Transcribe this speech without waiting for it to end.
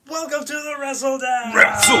Wrestledown!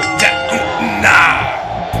 Wrestledown now!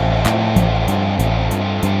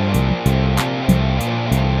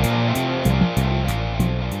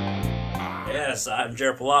 Yes, I'm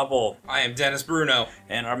Jared Palopple, I am Dennis Bruno.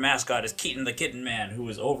 and our mascot is Keaton the Kitten Man, who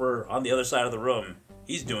is over on the other side of the room.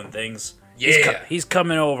 He's doing things. Yeah. He's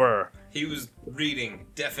coming over. He was reading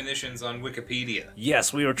definitions on Wikipedia.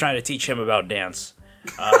 Yes, we were trying to teach him about dance.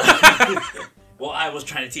 Well, I was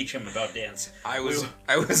trying to teach him about dance. I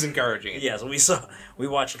was encouraging it. Yeah, so we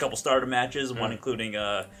watched a couple Stardom matches, one including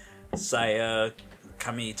Saya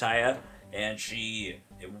Kamitaya, and she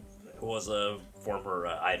was a former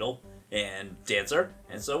idol and dancer,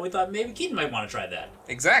 and so we thought maybe Keaton might want to try that.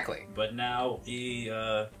 Exactly. But now he's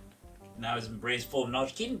embraced full of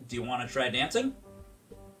knowledge. Keaton, do you want to try dancing?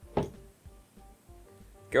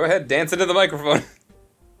 Go ahead, dance into the microphone.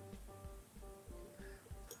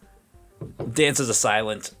 Dance is a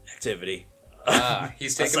silent activity.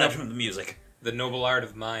 He's taking aside up from the music. the noble art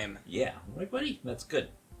of mime. Yeah, right, buddy. That's good.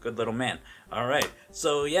 Good little man. All right.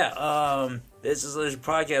 So yeah, this is a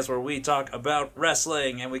podcast where we talk about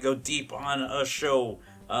wrestling and we go deep on a show.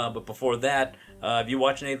 But before that, have you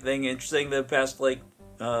watched anything interesting the past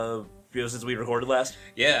since we recorded last?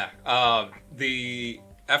 Yeah. After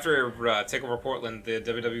Takeover Portland, the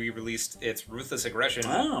WWE released its Ruthless Aggression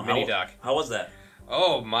mini-doc. How was that?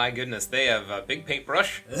 Oh my goodness, they have a big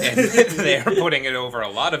paintbrush, and they are putting it over a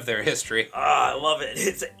lot of their history. I love it.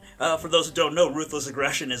 It's for those who don't know, Ruthless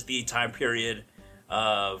Aggression is the time period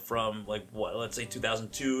from let's say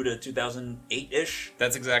 2002 to 2008-ish.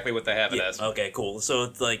 That's exactly what they have it as. Okay, cool. So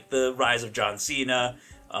it's like the rise of John Cena,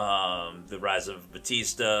 the rise of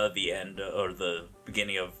Batista, the end or the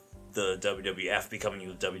beginning of the WWF becoming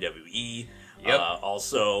the WWE. Yep.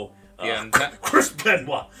 Also. Yeah, Chris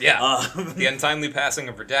Benoit. Yeah, the untimely passing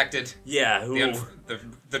of Redacted. Yeah,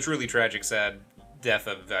 The truly tragic, sad death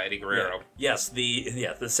of Eddie Guerrero. Yeah. Yes,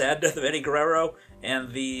 the sad death of Eddie Guerrero,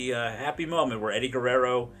 and the happy moment where Eddie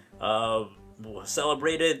Guerrero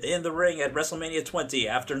celebrated in the ring at WrestleMania 20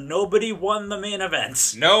 after nobody won the main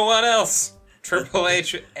event. No one else. Triple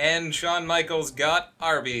H and Shawn Michaels got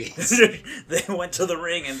Arby's. They went to the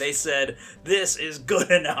ring and they said, "This is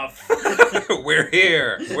good enough." We're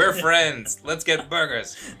here. We're friends. Let's get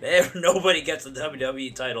burgers. Nobody gets the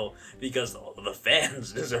WWE title because the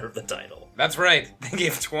fans deserve the title. That's right. They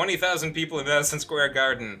gave 20,000 people in Madison Square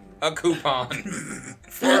Garden a coupon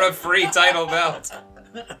for a free title belt.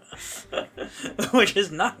 Which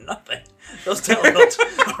is not nothing. Those title belts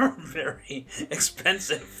are very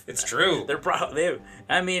expensive. It's true.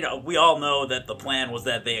 We all know that the plan was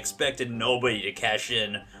that they expected nobody to cash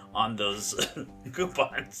in on those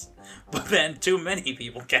coupons, but then too many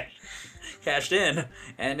people cashed in,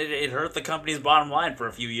 and it hurt the company's bottom line for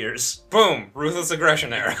a few years. Boom! Ruthless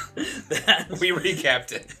Aggression era. We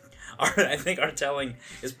recapped it. I think our telling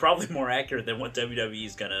is probably more accurate than what WWE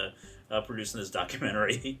is gonna produce in this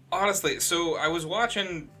documentary. Honestly, so I was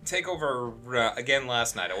watching Takeover again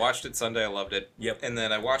last night. I watched it Sunday, I loved it. Yep. And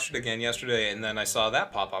then I watched it again yesterday, and then I saw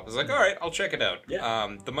that pop up. I was like, all right, I'll check it out.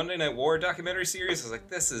 Yeah. The Monday Night War documentary series, I was like,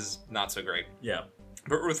 this is not so great. Yeah.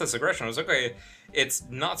 But Ruthless Aggression, I was like, okay, it's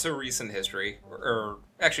not so recent history, or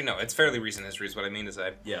actually no, it's fairly recent history is what I mean to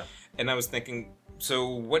say. Yeah. And I was thinking, so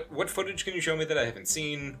what footage can you show me that I haven't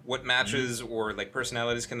seen? What matches or like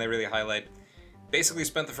personalities can they really highlight? Basically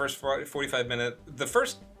spent the first 45 minutes, the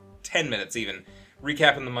first 10 minutes even,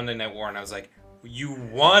 recapping the Monday Night War, and I was like, you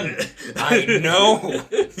won! I know!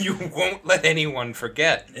 You won't let anyone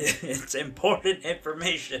forget. It's important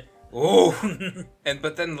information. Oh!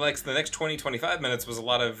 But then like the next 20-25 minutes was a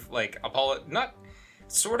lot of like it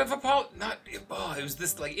was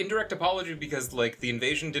this like indirect apology because like the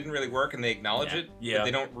invasion didn't really work and they acknowledge it. Yeah. But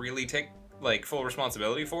they don't really take like full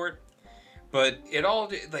responsibility for it. But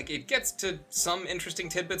it gets to some interesting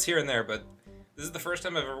tidbits here and there, but this is the first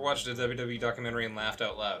time I've ever watched a WWE documentary and laughed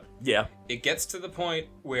out loud. Yeah. It gets to the point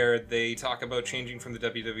where they talk about changing from the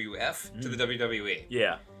WWF to the WWE.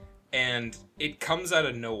 Yeah. And it comes out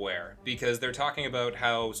of nowhere because they're talking about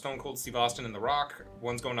how Stone Cold Steve Austin and The Rock,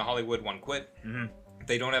 one's going to Hollywood, one quit. Mm-hmm.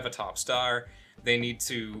 They don't have a top star. They need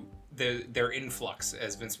to... They're in flux,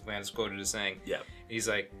 as Vince McMahon is quoted as saying. Yeah. He's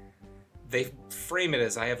like... They frame it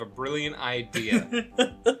as, I have a brilliant idea.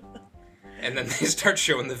 And then they start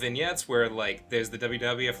showing the vignettes where, like, there's the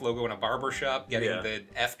WWF logo in a barber shop, getting the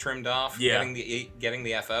F trimmed off, getting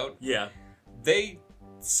the F out. Yeah. They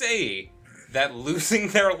say that losing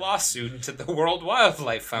their lawsuit to the World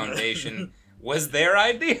Wildlife Foundation was their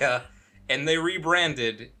idea, and they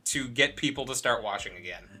rebranded to get people to start watching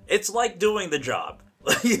again. It's like doing the job.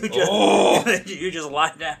 You just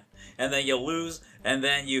lie down, and then you lose, and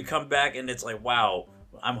then you come back, and it's like, wow,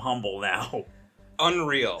 I'm humble now.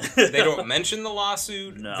 Unreal. They don't mention the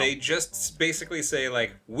lawsuit. No. They just basically say,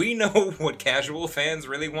 like, we know what casual fans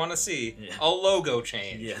really want to see. Yeah. A logo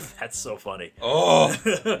change. Yeah, that's so funny. Oh!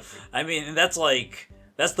 I mean, that's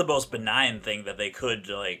the most benign thing that they could,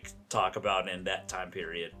 like, talk about in that time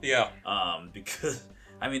period. Yeah. Because,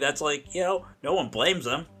 I mean, that's like, you know, no one blames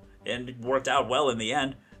them, and it worked out well in the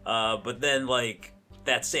end. But then, like,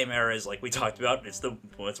 that same era is, like we talked about, it's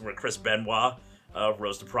where Chris Benoit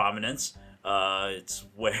rose to prominence. It's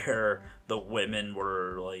where the women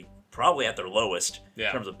were, like, probably at their lowest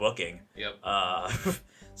in terms of booking. Yep.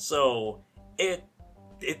 So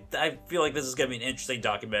I feel like this is going to be an interesting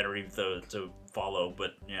documentary to follow,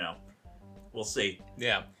 but, you know, we'll see.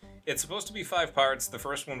 Yeah. It's supposed to be 5 parts. The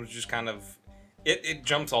first one was just kind of... It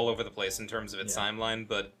jumps all over the place in terms of its timeline,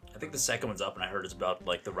 but... I think the second one's up, and I heard it's about,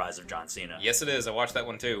 like, the rise of John Cena. Yes, it is. I watched that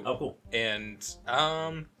one, too. Oh, cool. And,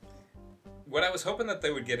 what I was hoping that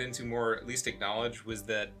they would get into more, at least acknowledge, was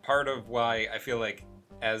that part of why I feel like,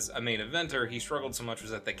 as a main eventer, he struggled so much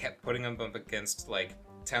was that they kept putting him up against, like,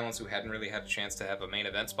 talents who hadn't really had a chance to have a main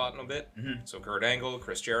event spot in a bit. Mm-hmm. So Kurt Angle,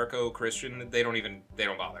 Chris Jericho, Christian, they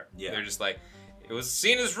don't bother. Yeah. They're just like, it was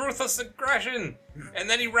seen as ruthless aggression, and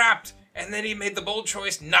then he rapped, and then he made the bold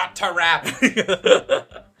choice not to rap.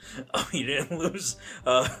 Oh, he didn't lose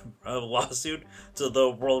a lawsuit to the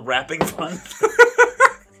World Rapping Fund?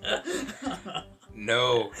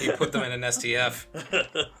 No, he put them in an STF,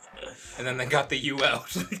 and then they got the U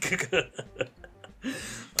out.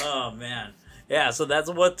 Oh, man. Yeah, so that's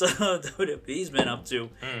what WWE's been up to.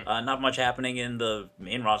 Not much happening in the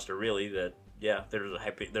main roster, really.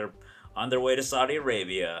 They're on their way to Saudi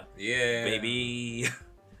Arabia. Yeah. Baby.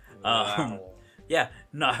 Wow. Yeah,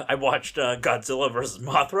 no, I watched Godzilla vs.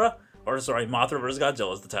 Mothra. Mothra vs.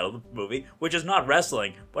 Godzilla is the title of the movie, which is not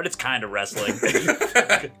wrestling, but it's kind of wrestling.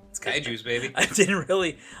 It's kaiju's, baby.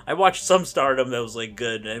 I watched some Stardom that was, like,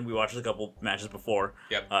 good, and we watched a couple matches before.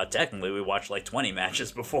 Yep. Technically, we watched, like, 20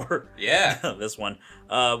 matches before Yeah. this one.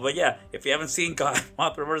 But yeah, if you haven't seen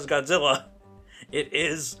Mothra vs. Godzilla, it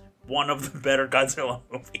is one of the better Godzilla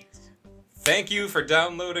movies. Thank you for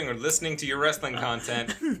downloading or listening to your wrestling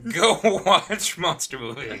content. Go watch monster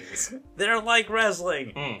movies. They're like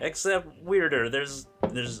wrestling, except weirder. There's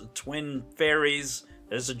twin fairies.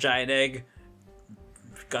 There's a giant egg.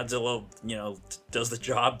 Godzilla, does the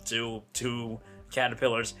job to two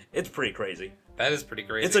caterpillars. It's pretty crazy. That is pretty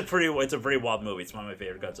crazy. It's a pretty wild movie. It's one of my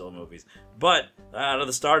favorite Godzilla movies. But out of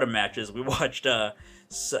the Stardom matches, we watched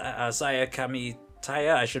Saya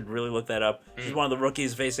Kamitaya. I should really look that up. She's one of the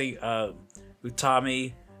rookies facing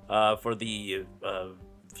Utami for the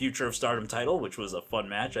Future of Stardom title, which was a fun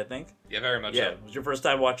match, I think. Yeah, very much so. Yeah, it was your first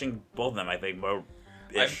time watching both of them, I think.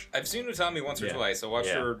 I've seen Utami once or twice. I watched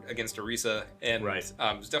her against Arisa, and it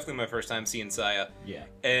was definitely my first time seeing Saya. Yeah.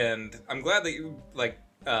 And I'm glad that you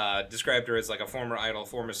described her as like a former idol,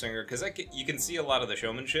 former singer, because you can see a lot of the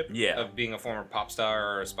showmanship of being a former pop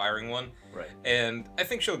star or aspiring one. Right. And I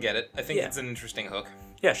think she'll get it. I think it's an interesting hook.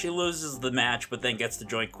 Yeah, she loses the match, but then gets to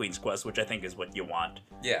join Queen's Quest, which I think is what you want.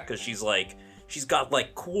 Yeah. Because she's got,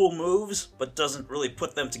 like, cool moves, but doesn't really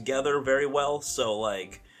put them together very well. So,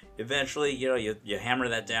 like, eventually, you hammer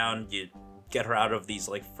that down, you get her out of these,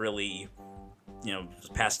 like, frilly,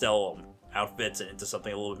 pastel outfits and into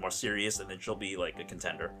something a little bit more serious, and then she'll be, like, a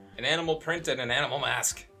contender. An animal print and an animal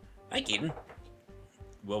mask. Hi, Keaton.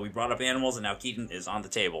 Well, we brought up animals, and now Keaton is on the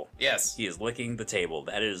table. Yes. He is licking the table.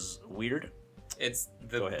 That is weird. It's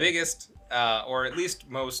the biggest, or at least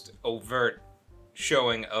most overt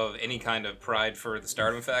showing of any kind of pride for the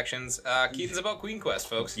Stardom factions. Keaton's about Queen Quest,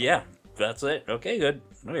 folks. Yeah, that's it. Okay, good.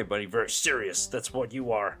 Okay, buddy, very serious. That's what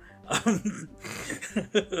you are. And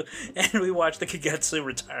we watched the Kagetsu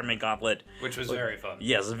Retirement Gauntlet. Which was very fun.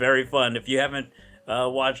 Yes, very fun. If you haven't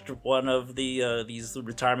watched one of these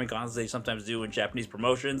retirement gauntlets they sometimes do in Japanese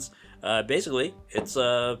promotions, basically, it's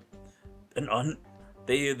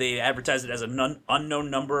They advertise it as an unknown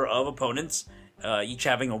number of opponents, each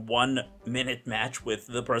having a 1-minute match with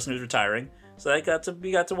the person who's retiring. So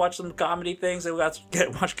we got to watch some comedy things, and we got to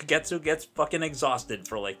watch Kagetsu gets fucking exhausted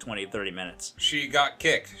for like 20-30 minutes. She got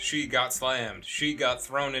kicked. She got slammed. She got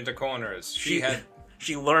thrown into corners.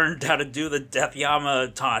 She learned how to do the Death Yama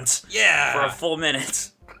taunts for a full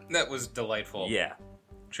minute. That was delightful. Yeah.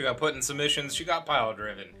 She got put in submissions. She got pile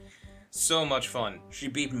driven. So much fun. She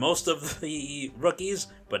beat most of the rookies,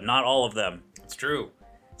 but not all of them. It's true.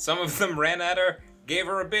 Some of them ran at her, gave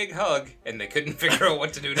her a big hug, and they couldn't figure out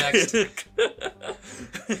what to do next.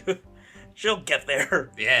 She'll get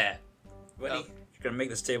there. Yeah. Buddy, you're gonna make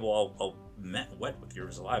this table all wet with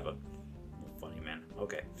your saliva. Funny, man.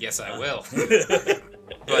 Okay. Yes, I will.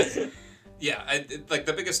 But like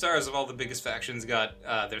the biggest stars of all the biggest factions got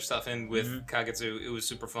their stuff in with Kagetsu. It was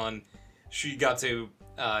super fun. She got to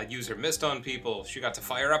use her mist on people. She got to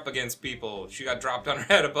fire up against people. She got dropped on her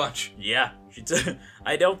head a bunch. Yeah, she did.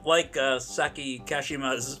 I don't like Saki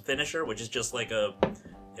Kashima's finisher, which is just like an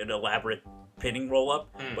elaborate pinning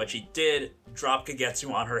roll-up, but she did drop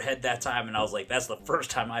Kagetsu on her head that time, and I was like, that's the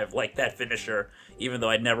first time I've liked that finisher, even though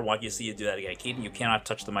I'd never want you to see you do that again. Keaton, you cannot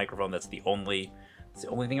touch the microphone. That's the only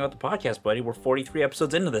thing about the podcast, buddy. We're 43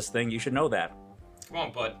 episodes into this thing. You should know that. Come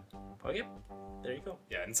on, bud. Oh, yep. There you go.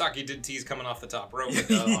 Yeah, and Saki did tease coming off the top rope.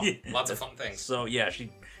 Lots of fun things. So, yeah,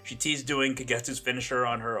 she teased doing Kagetsu's finisher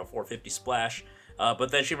on her, a 450 splash,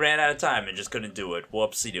 but then she ran out of time and just couldn't do it.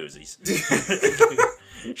 Whoopsie doosies.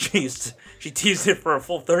 She teased it for a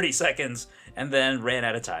full 30 seconds and then ran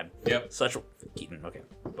out of time. Yep. Keaton, okay.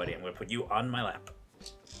 Buddy, I'm going to put you on my lap.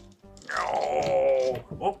 Oh,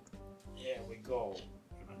 there we go.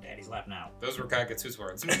 You're on Daddy's lap now. Those were Kagetsu's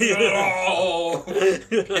words. No!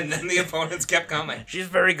 And then the opponents kept coming. She's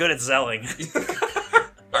very good at selling.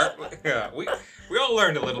 We all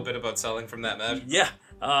learned a little bit about selling from that match. Yeah.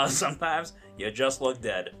 Sometimes you just look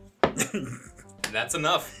dead. That's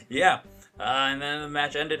enough. Yeah. And then the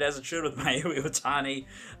match ended as it should with Mayu Iwatani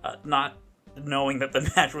not knowing that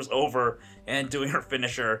the match was over and doing her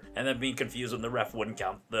finisher and then being confused when the ref wouldn't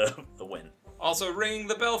count the win. Also ringing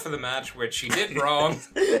the bell for the match, which she did wrong.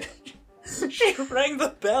 She rang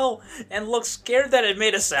the bell and looked scared that it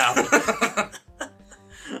made a sound.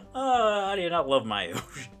 How do you not love Mayu?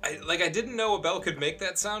 I didn't know a bell could make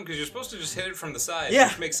that sound because you're supposed to just hit it from the side. Yeah.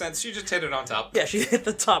 Which makes sense. She just hit it on top. Yeah, she hit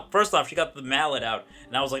the top. First off, she got the mallet out,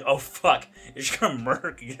 and I was like, oh, fuck. Is she going to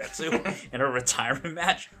murder Kagetsu in her retirement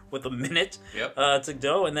match with a minute to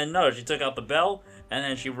go? And then, no, she took out the bell, and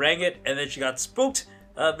then she rang it, and then she got spooked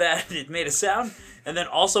that it made a sound, and then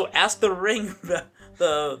also asked the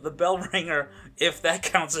bell ringer if that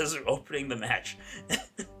counts as opening the match.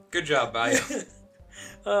 Good job, Mayu.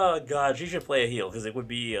 Oh, God, she should play a heel, because it would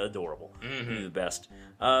be adorable. Mm-hmm. The best.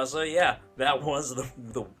 So, yeah, that was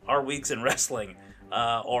our weeks in wrestling.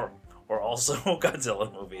 Or also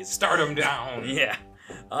Godzilla movies. Start them down. Yeah.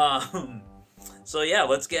 So, yeah,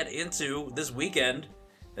 let's get into this weekend.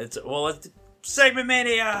 Segment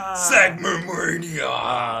Mania! Segment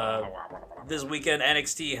Mania! This weekend,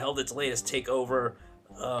 NXT held its latest Takeover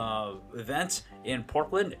event in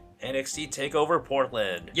Portland. NXT Takeover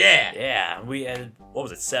Portland. Yeah! Yeah. We had,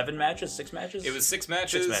 7 matches? 6 matches? It was 6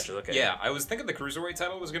 matches. 6 matches, okay. Yeah, I was thinking the Cruiserweight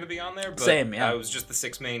title was going to be on there, but Same, yeah. It was just the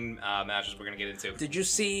 6 main matches we're going to get into. Did you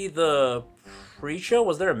see the pre-show?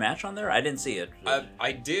 Was there a match on there? I didn't see it.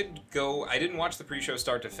 I didn't watch the pre-show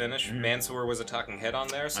start to finish. Mm-hmm. Mansoor was a talking head on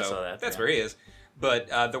there, so I saw that, that's where he is. But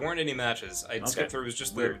there weren't any matches. I skipped through. It was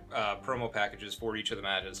just the promo packages for each of the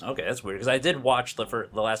matches. Okay, that's weird, because I did watch the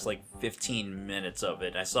last 15 minutes of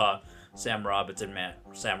it. I saw Sam Roberts and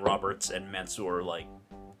Mansoor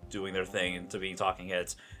doing their thing and to being talking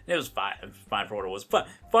heads. And it was fine for what it was.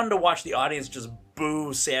 Fun to watch the audience just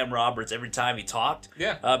boo Sam Roberts every time he talked.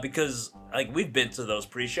 Yeah. Because we've been to those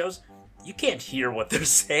pre-shows. You can't hear what they're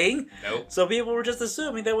saying. Nope. So people were just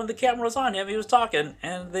assuming that when the camera was on him, he was talking,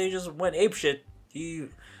 and they just went apeshit.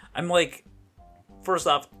 I'm like, first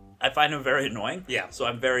off, I find him very annoying. Yeah. So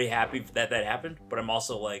I'm very happy that happened, but I'm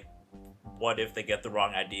also like, what if they get the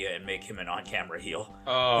wrong idea and make him an on-camera heel?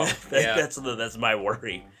 Oh, yeah. That's my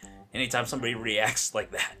worry. Anytime somebody reacts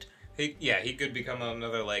like that. He could become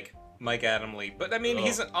another, Mike Adamle. But,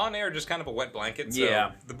 he's on air just kind of a wet blanket,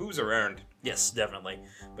 so the boos are earned. Yes, definitely.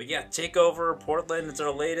 But yeah, Takeover Portland, it's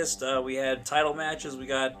our latest. We had title matches, we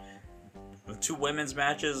got 2 women's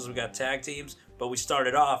matches, we got tag teams, but we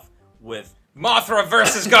started off with Mothra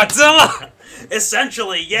versus Godzilla!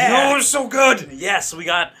 Essentially, yeah! Oh, so good! Yes, we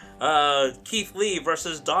got Keith Lee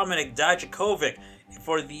versus Dominic Dijakovic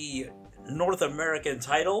for the North American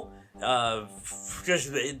title.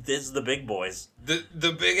 It's the big boys.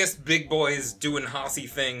 The biggest big boys doing hossy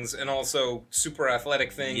things and also super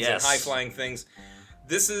athletic things and high-flying things.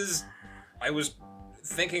 I was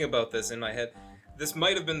thinking about this in my head. This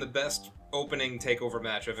might have been the best opening Takeover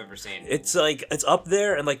match I've ever seen. It's up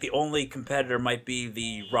there, and the only competitor might be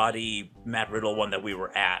the Roddy Matt Riddle one that we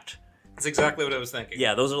were at. That's exactly what I was thinking.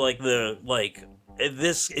 Yeah, those are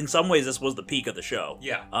this, in some ways, this was the peak of the show.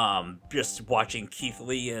 Yeah. Just watching Keith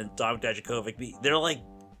Lee and Dominic Dijakovic, they're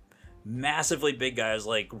massively big guys,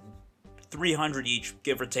 300 each,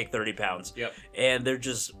 give or take 30 pounds. Yep. And they're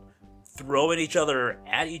just throwing each other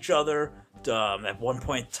at each other. At one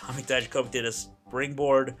point, Dominic Dijakovic did a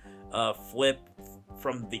springboard flip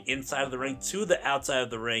from the inside of the ring to the outside of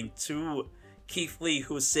the ring to Keith Lee,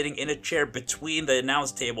 who was sitting in a chair between the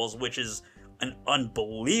announce tables, which is an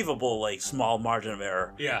unbelievable, like, small margin of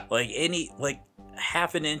error. Yeah. Like,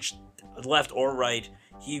 half an inch left or right,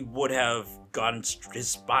 he would have gotten his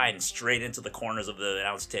spine straight into the corners of the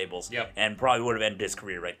announce tables. Yep. And probably would have ended his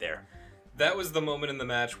career right there. That was the moment in the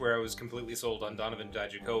match where I was completely sold on Donovan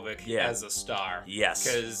Dijakovic as a star. Yes.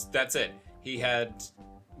 Because that's it. He had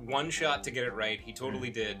one shot to get it right. He totally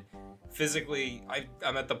did. Physically,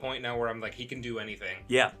 I'm at the point now where I'm like, he can do anything.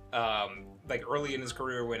 Yeah. Like early in his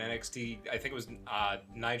career when NXT, I think it was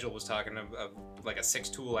Nigel was talking of like a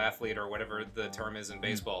six-tool athlete or whatever the term is in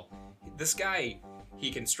baseball. This guy,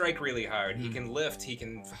 he can strike really hard. He can lift. He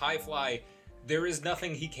can high fly. There is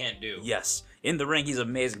nothing he can't do. Yes. In the ring, he's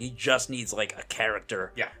amazing. He just needs, like, a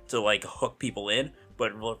character to, like, hook people in.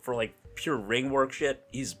 But for, like, pure ring work shit,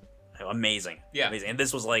 he's amazing. Yeah. Amazing. And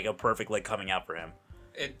this was, like, a perfect, like, coming out for him.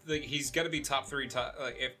 He's got to be top 3, top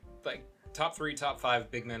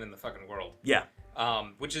 5 big men in the fucking world. Yeah.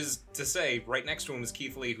 Which is to say, right next to him is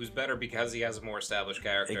Keith Lee, who's better because he has a more established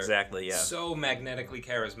character. Exactly, yeah. So magnetically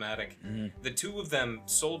charismatic. The two of them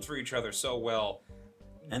sold for each other so well.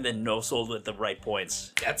 And then no sold at the right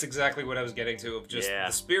points. That's exactly what I was getting to. Of just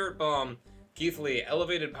the spirit bomb, Keith Lee,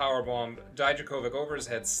 elevated power bomb, Dijakovic over his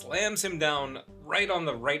head, slams him down right on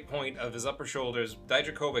the right point of his upper shoulders.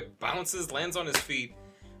 Dijakovic bounces, lands on his feet.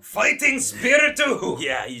 Fighting Spiritu!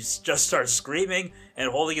 Yeah, he just starts screaming and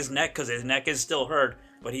holding his neck because his neck is still hurt,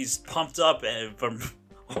 but he's pumped up from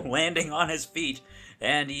landing on his feet,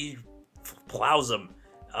 and he plows him.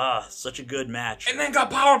 Such a good match. And then got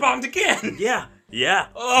powerbombed again! Yeah.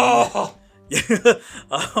 Oh!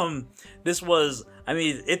 This was, I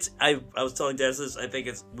mean, I was telling Dennis this, I think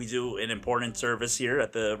we do an important service here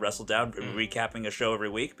at the Wrestledown, recapping a show every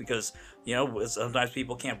week, because, you know, sometimes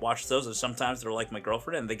people can't watch those, and sometimes they're like my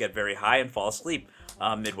girlfriend, and they get very high and fall asleep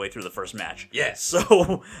midway through the first match. Yes.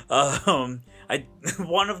 So,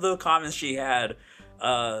 one of the comments she had,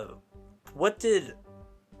 did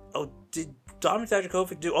Dominic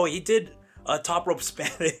Dijakovic do? Oh, he did top rope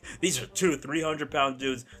Spanish. These are 300-pound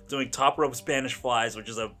dudes doing top rope Spanish flies, which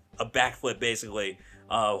is a backflip basically,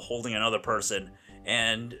 holding another person.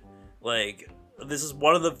 And like, this is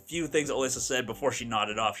one of the few things Alyssa said before she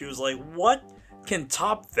nodded off. She was like, "What can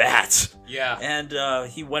top that?" Yeah.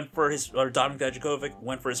 And he went for Dominic Dijakovic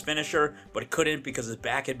went for his finisher, but couldn't because his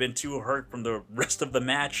back had been too hurt from the rest of the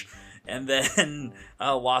match. And then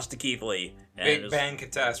lost to Keith Lee. And Big Bang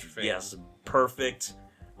Catastrophe. Yes, perfect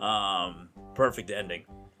ending.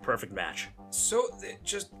 Perfect match. So,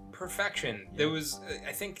 just perfection. There was,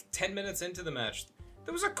 I think, 10 minutes into the match,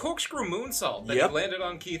 there was a corkscrew moonsault that he landed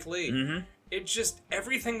on Keith Lee. Mm-hmm. It just,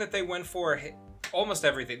 everything that they went for, almost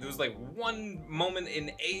everything. There was like one moment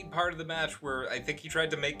in a part of the match where I think he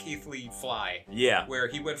tried to make Keith Lee fly. Yeah. Where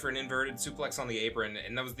he went for an inverted suplex on the apron,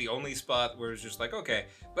 and that was the only spot where it was just like, okay.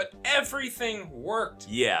 But everything worked.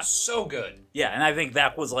 Yeah. So good. Yeah, and I think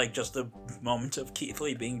that was like just a moment of Keith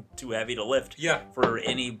Lee being too heavy to lift. Yeah. For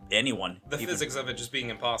anyone. The physics of it just being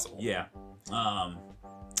impossible. Yeah.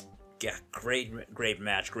 Yeah, great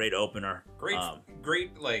match, great opener.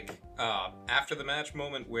 Great, like, after the match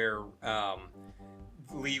moment where,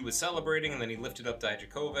 Lee was celebrating, and then he lifted up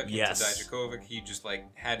Dijakovic. Yes. Into Dijakovic, he just,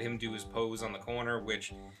 like, had him do his pose on the corner,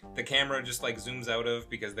 which the camera just, like, zooms out of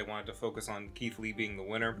because they wanted to focus on Keith Lee being the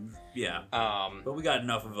winner. Yeah. But we got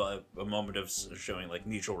enough of a moment of showing, like,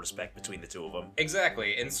 mutual respect between the two of them.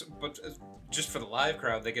 Exactly. And but just for the live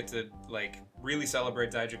crowd, they get to, like, really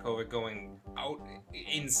celebrate Dijakovic going out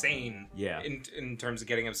insane. Yeah. In terms of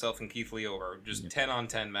getting himself and Keith Lee over. Just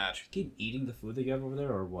 10-on-10 match. Keep eating the food that you have over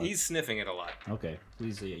there, or what? He's sniffing it a lot. Okay.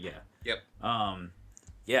 Please, yeah. Yep.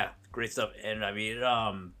 Yeah, great stuff. And I mean,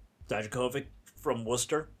 Dijakovic from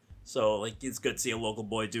Worcester, so like it's good to see a local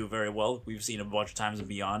boy do very well. We've seen him a bunch of times and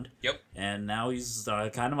beyond. Yep. And now he's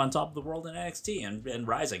kind of on top of the world in NXT and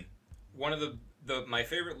rising. One of my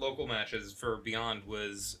favorite local matches for Beyond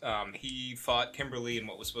was he fought Kimberly in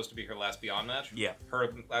what was supposed to be her last Beyond match. Yeah.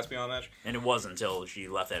 Her last Beyond match. And it wasn't until she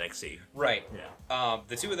left NXT. Right. Yeah.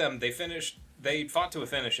 The two of them, they fought to a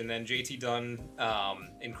finish, and then JT Dunn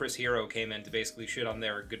and Chris Hero came in to basically shit on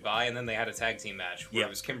their goodbye, and then they had a tag team match where it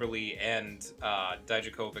was Kimberly and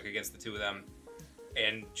Dijakovic against the two of them.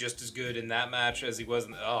 And just as good in that match as he was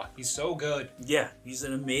in he's so good. Yeah, he's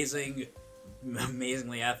an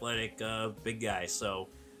amazingly athletic big guy, so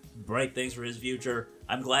bright things for his future.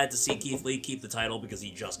 I'm glad to see Keith Lee keep the title because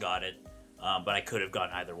he just got it, but I could have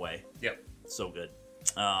gone either way. Yep. So good.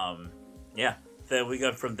 Yeah, then we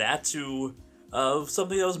got from that to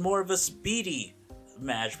something that was more of a speedy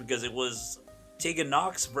match because it was Tegan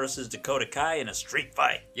Nox versus Dakota Kai in a street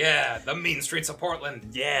fight. Yeah, the mean streets of Portland.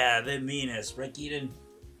 Yeah, the meanest. Right, Keaton?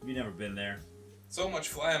 You've never been there. So much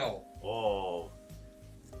flannel.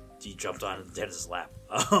 he jumped on Dennis's lap.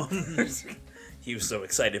 He was so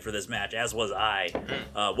excited for this match, as was I.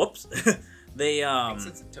 Whoops.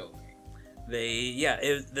 This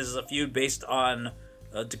is a feud based on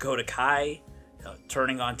Dakota Kai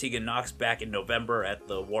turning on Tegan Nox back in November at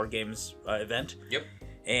the War Games event. Yep.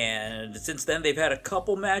 And since then, they've had a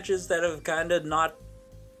couple matches that have kind of not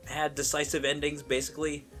had decisive endings,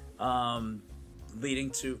 basically,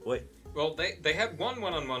 leading to... Wait. Well, they had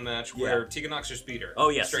one-on-one match where Tegan Nox just beat her. Oh,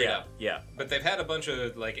 yes, straight up. Yeah. But they've had a bunch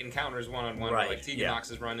of, like, encounters one-on-one Right, where, like, Tegan Nox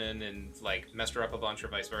has run in and, like, messed her up a bunch or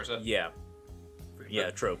vice versa. Yeah. Yeah,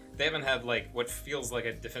 true. They haven't had, like, what feels like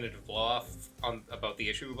a definitive blow-off about the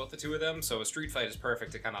issue about the two of them, so a street fight is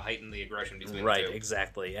perfect to kind of heighten the aggression between the two. Right,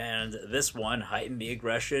 exactly. And this one heightened the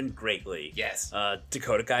aggression greatly. Yes.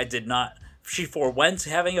 Dakota Kai did not... She forewent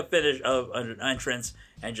having a finish of an entrance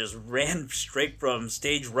and just ran straight from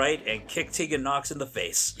stage right and kicked Tegan Nox in the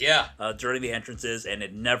face. Yeah. During the entrances, and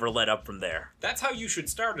it never let up from there. That's how you should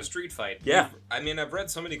start a street fight. Yeah. I've read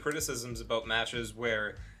so many criticisms about matches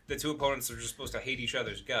where the two opponents are just supposed to hate each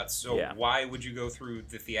other's guts, so why would you go through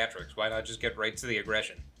the theatrics? Why not just get right to the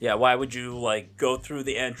aggression? Yeah, why would you, like, go through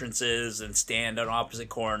the entrances and stand on opposite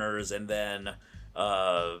corners and then,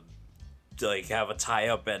 like, have a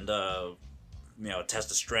tie-up and,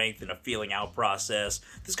 test of strength and a feeling out process.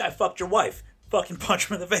 This guy fucked your wife. Fucking punch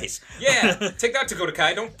him in the face. Yeah, take that, Dakota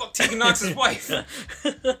Kai. Don't fuck Tegan Nox's wife.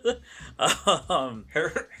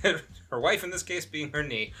 Her wife in this case being her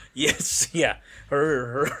knee. Yes, yeah.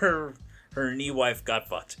 Her knee wife got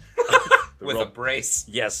fucked. With a brace.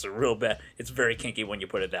 Yes, real bad. It's very kinky when you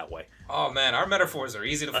put it that way. Oh man, our metaphors are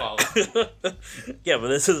easy to follow. Yeah, but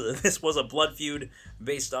this was a blood feud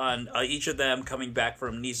based on each of them coming back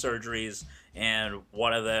from knee surgeries and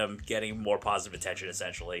one of them getting more positive attention,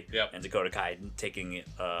 essentially. Yep. And Dakota Kai taking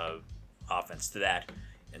offense to that.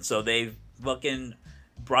 And so they fucking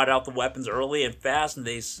brought out the weapons early and fast, and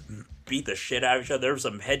they beat the shit out of each other. There were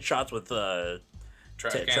some headshots with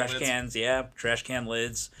trash cans, trash can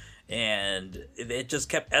lids. And it just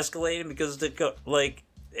kept escalating because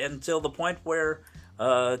until the point where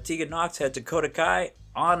Tegan Nox had Dakota Kai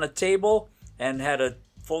on a table and had a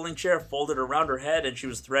folding chair folded around her head, and she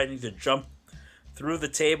was threatening to jump through the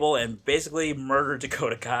table and basically murder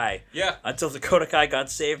Dakota Kai. Yeah. Until Dakota Kai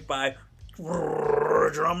got saved by,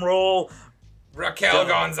 drum roll, Raquel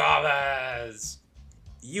Gonzalez.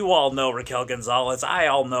 You all know Raquel Gonzalez. I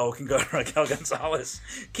all know can go to Raquel Gonzalez.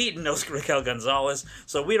 Keaton knows Raquel Gonzalez.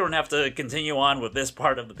 So we don't have to continue on with this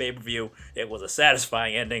part of the pay-per-view. It was a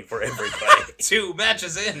satisfying ending for everybody. 2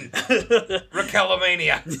 matches in.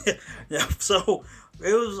 Raquelomania. Yeah, so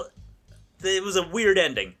it was a weird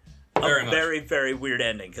ending. Very, very weird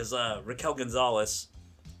ending. Because Raquel Gonzalez,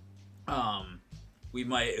 we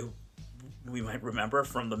might remember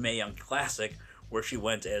from the Mae Young Classic where she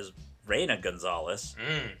went as Reina Gonzalez,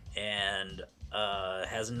 and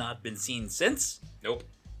has not been seen since. Nope.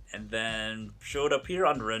 And then showed up here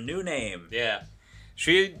under a new name. Yeah.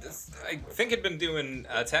 She, I think, had been doing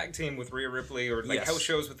a tag team with Rhea Ripley or house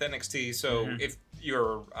shows with NXT, so if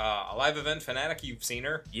you're a live event fanatic, you've seen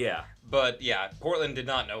her. Yeah. But yeah, Portland did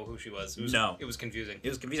not know who she was. No. It was confusing. It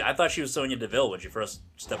was confusing. I thought she was Sonya Deville when she first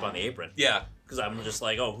stepped on the apron. Yeah. Because I'm just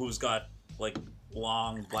like, oh, who's got, like,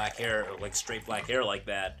 long black hair, like straight black hair like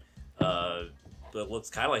that? It looks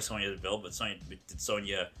kind of like Sonya Deville, but did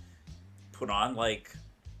Sonya put on, like,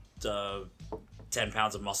 10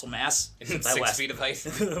 pounds of muscle mass? And 6 feet of height.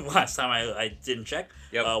 Last time I didn't check.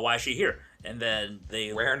 Yep. Why is she here? And then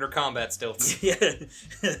they... Wearing her combat stilts. Yeah.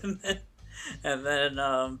 and then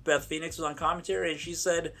Beth Phoenix was on commentary, and she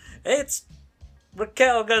said, "It's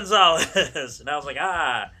Raquel Gonzalez." And I was like,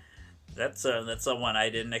 that's someone I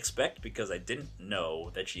didn't expect because I didn't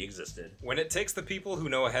know that she existed. When it takes the people who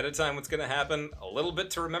know ahead of time what's going to happen a little bit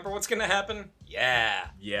to remember what's going to happen, yeah.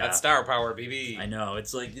 That's star power, baby. I know.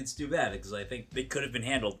 It's too bad because I think it could have been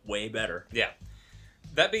handled way better. Yeah.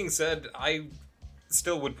 That being said, I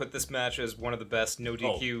still would put this match as one of the best no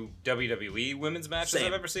DQ WWE women's matches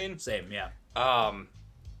I've ever seen. Same, yeah.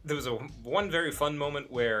 There was one very fun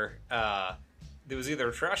moment where there was either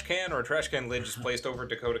a trash can or a trash can lid just placed over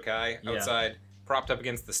Dakota Kai outside, propped up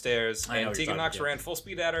against the stairs, and Tegan Nox ran full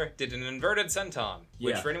speed at her, did an inverted senton,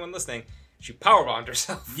 which for anyone listening, she powerbombed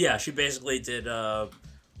herself. Yeah, she basically did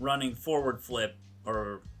running forward flip,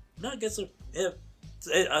 or no, I guess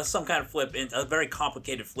some kind of flip, a very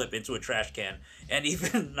complicated flip into a trash can. And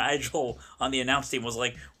even Nigel on the announce team was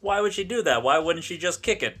like, why would she do that? Why wouldn't she just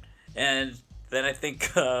kick it? And then I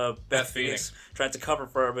think Beth Phoenix tried to cover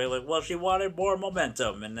for her, but like, well, she wanted more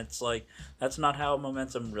momentum. And it's like, that's not how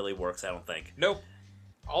momentum really works, I don't think. Nope.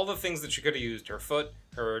 all the things that she could have used, her foot,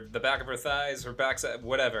 the back of her thighs, her backside,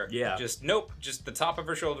 whatever. Yeah. Just the top of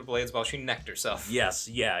her shoulder blades while she necked herself. Yes,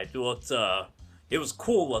 yeah, it was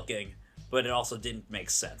cool looking, but it also didn't make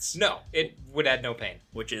sense. No, it would add no pain.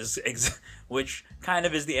 Which kind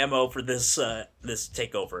of is the MO for this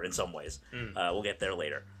takeover in some ways. We'll get there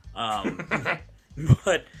later.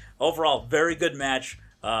 But overall, very good match.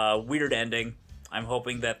 Weird ending. I'm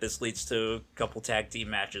hoping that this leads to a couple tag team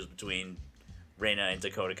matches between Reina and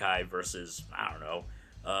Dakota Kai versus, I don't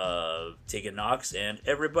know, Tegan Nox and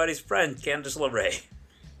everybody's friend, Candice LeRae.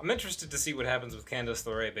 I'm interested to see what happens with Candice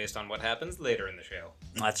LeRae based on what happens later in the show.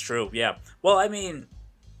 That's true, yeah. Well, I mean,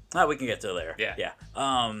 we can get to there. Yeah.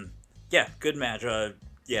 Yeah, good match.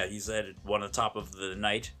 Yeah, he said one on the top of the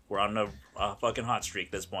night. We're on a fucking hot streak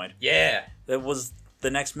at this point. Yeah. That was the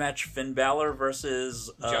next match, Finn Balor versus...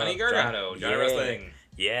 Johnny Gargano. Johnny Wrestling.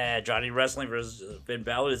 Yeah, Johnny Wrestling versus Finn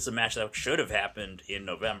Balor. It's a match that should have happened in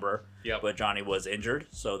November. Yep. But Johnny was injured,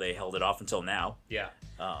 so they held it off until now. Yeah.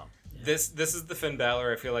 This is the Finn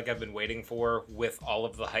Balor I feel like I've been waiting for with all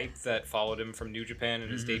of the hype that followed him from New Japan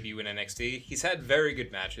and his debut in NXT. He's had very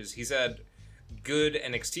good matches. He's had good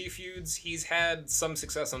NXT feuds. He's had some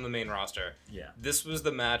success on the main roster. Yeah. This was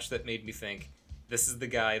the match that made me think, this is the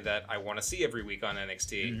guy that I want to see every week on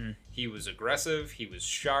NXT. He was aggressive. He was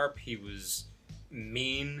sharp. He was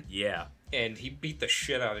mean. Yeah. And he beat the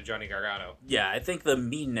shit out of Johnny Gargano. Yeah, I think the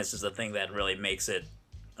meanness is the thing that really makes it,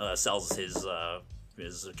 sells his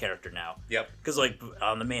character now. Yep. Because, like,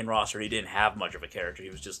 on the main roster, he didn't have much of a character. He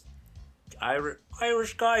was just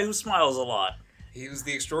Irish guy who smiles a lot. He was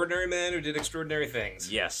the extraordinary man who did extraordinary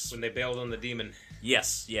things. Yes. When they bailed on the demon.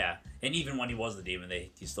 Yes, yeah. And even when he was the demon,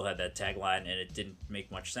 he still had that tagline, and it didn't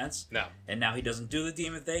make much sense. No. And now he doesn't do the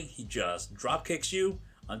demon thing. He just drop kicks you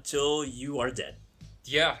until you are dead.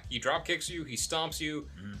 Yeah, he drop kicks you, he stomps you.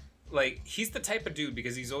 Like, he's the type of dude,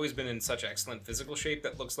 because he's always been in such excellent physical shape,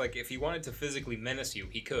 that looks like if he wanted to physically menace you,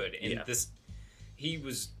 he could. And he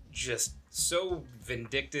was just so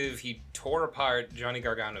vindictive. He tore apart Johnny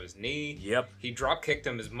Gargano's knee. Yep. He drop kicked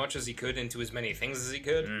him as much as he could into as many things as he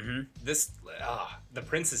could. The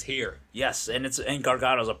Prince is here. Yes, and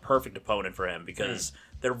Gargano's a perfect opponent for him because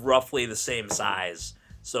they're roughly the same size.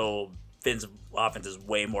 So Finn's offense is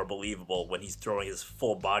way more believable when he's throwing his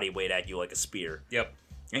full body weight at you like a spear. Yep.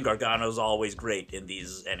 And Gargano's always great in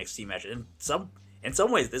these NXT matches. In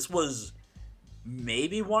some ways, this was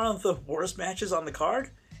maybe one of the worst matches on the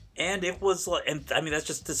card. And it was like, and I mean, that's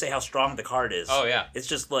just to say how strong the card is. Oh, yeah. It's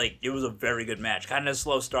just like, it was a very good match. Kind of a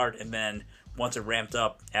slow start, and then once it ramped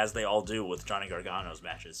up, as they all do with Johnny Gargano's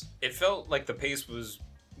matches. It felt like the pace was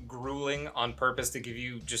grueling on purpose to give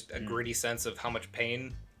you just a gritty sense of how much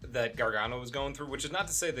pain that Gargano was going through, which is not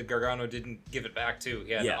to say that Gargano didn't give it back, too.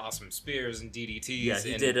 He had awesome spears and DDTs. Yeah,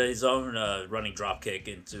 he did his own running dropkick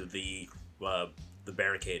into the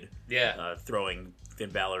barricade. Yeah. Throwing Finn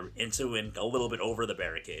Balor into and a little bit over the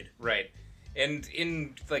barricade. Right. And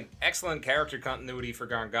in, like, excellent character continuity for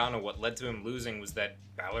Gargano, what led to him losing was that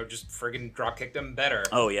Balor just friggin' dropkicked him better.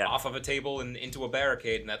 Oh, yeah. Off of a table and into a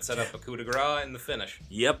barricade, and that set up a coup de grace in the finish.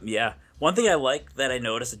 Yep, yeah. One thing I like that I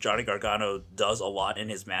noticed that Johnny Gargano does a lot in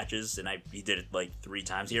his matches, and he did it, like, 3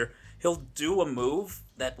 times here, he'll do a move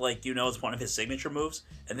that, like, is one of his signature moves,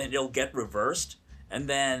 and then it'll get reversed, and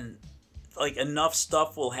then, like, enough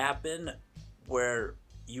stuff will happen where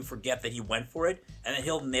you forget that he went for it, and then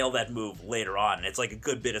he'll nail that move later on. And it's like a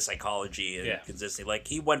good bit of psychology and consistency. Like,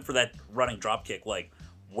 he went for that running dropkick, like,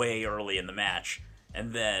 way early in the match,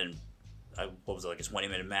 and then, what was it, like a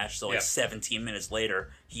 20-minute match? So, like, 17 minutes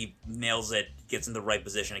later, he nails it, gets in the right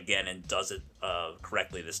position again, and does it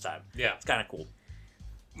correctly this time. Yeah. It's kind of cool.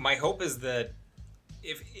 My hope is that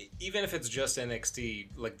even if it's just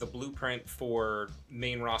NXT, like, the blueprint for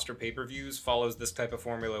main roster pay-per-views follows this type of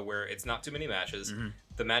formula where it's not too many matches.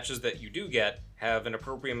 The matches that you do get have an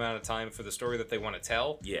appropriate amount of time for the story that they want to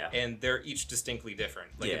tell. Yeah. And they're each distinctly different.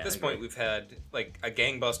 Like, at this I point, agree. we've had, like, a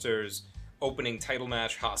Gangbusters opening title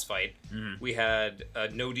match, Haas fight. We had a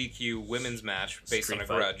no DQ women's match based Street on a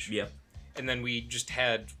fight. grudge. Yep. And then we just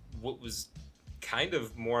had what was kind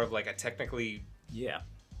of more of, like, a technically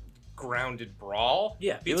grounded brawl.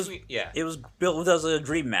 Yeah, it was built as a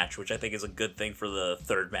dream match, which I think is a good thing for the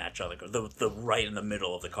third match on the right in the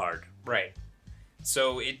middle of the card. Right.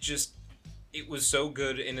 So it was so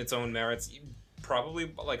good in its own merits.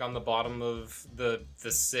 Probably like on the bottom of the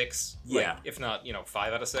 6, like, if not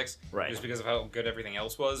 5 out of 6, right? Just because of how good everything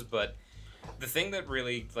else was. But the thing that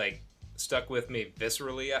really like stuck with me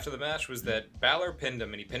viscerally after the match was that Balor pinned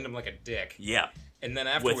him, and he pinned him like a dick. Yeah. And then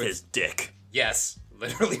afterwards, with his dick. Yes,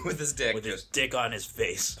 literally with his dick. With his dick on his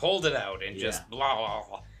face. Pulled it out and just blah, blah,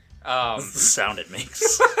 blah. That's the sound it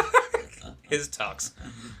makes. His tux.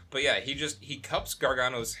 But yeah, he cups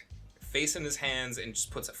Gargano's face in his hands and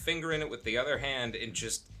just puts a finger in it with the other hand and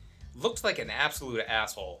just looked like an absolute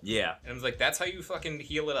asshole. Yeah. And I was like, that's how you fucking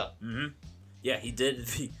heal it up. Mm-hmm. Yeah, he did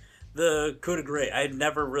the coup de grace. I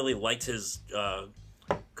never really liked his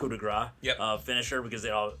coup de grace finisher because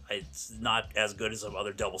it's not as good as some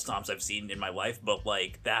other double stomps I've seen in my life. But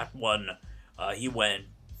like that one, he went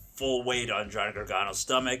full weight on Johnny Gargano's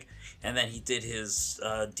stomach, and then he did his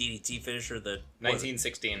DDT finisher. The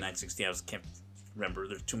 1916. 1916. Can't remember.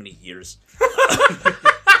 There's too many years.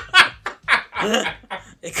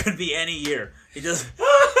 It could be any year. He just.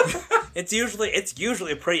 It's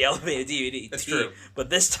usually a pretty elevated DDT. That's true. But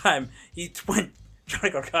this time Johnny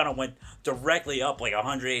Gargano went directly up like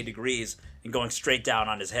 180 degrees and going straight down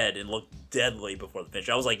on his head and looked deadly before the finish.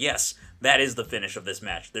 I was like, yes, that is the finish of this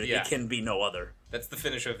match. It can be no other. That's the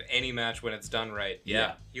finish of any match when it's done right.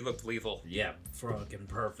 Yeah. He looked lethal. Yeah, fucking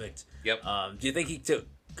perfect. Yep. Do you think he took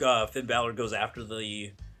Finn Balor goes after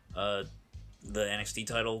the NXT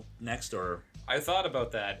title next, or? I thought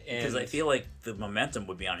about that. Because I feel like the momentum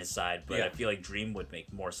would be on his side, but I feel like Dream would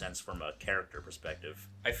make more sense from a character perspective.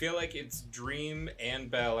 I feel like it's Dream and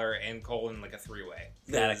Balor and Cole in like a three-way.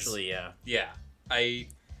 That actually, yeah. Yeah. I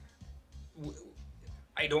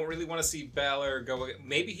don't really want to see Balor go.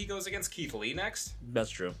 Maybe he goes against Keith Lee next.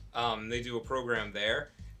 That's true. They do a program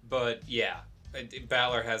there, but yeah,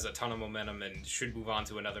 Balor has a ton of momentum and should move on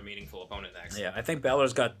to another meaningful opponent next. Yeah, I think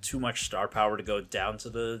Balor's got too much star power to go down to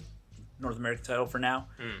the North American title for now,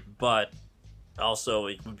 but also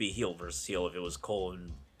it would be heel versus heel if it was Cole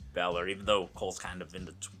and Balor, even though Cole's kind of in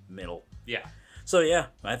the middle. Yeah. So yeah,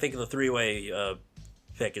 I think the three-way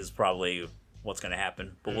pick is probably what's going to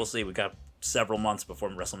happen, but we'll see. We got several months before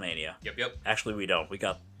WrestleMania. Yep. Actually, we don't. We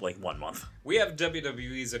got like 1 month. We have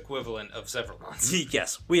WWE's equivalent of several months.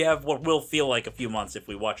 Yes, we have what will feel like a few months if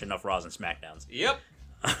we watch enough Raws and SmackDowns. Yep.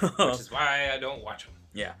 Which is why I don't watch them.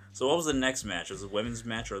 Yeah. So what was the next match? Was it the women's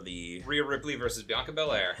match or the... Rhea Ripley versus Bianca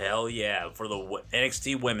Belair. Hell yeah, for the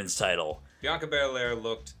NXT women's title. Bianca Belair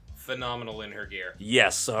looked phenomenal in her gear.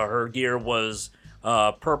 Yes, her gear was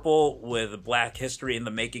purple with Black History in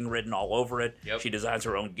the Making written all over it. Yep. She designs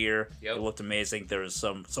her own gear. Yep. It looked amazing. There was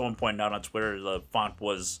someone pointed out on Twitter the font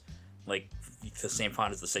was like the same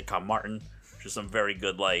font as the sitcom Martin, which is some very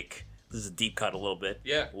good, like, this is a deep cut a little bit.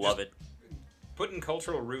 Yeah. Love it. Putting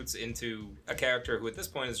cultural roots into a character who at this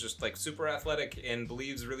point is just like super athletic and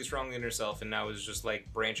believes really strongly in herself and now is just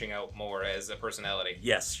like branching out more as a personality.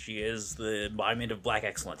 Yes, she is the embodiment of black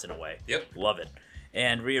excellence in a way. Yep. Love it.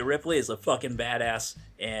 And Rhea Ripley is a fucking badass,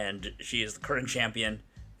 and she is the current champion,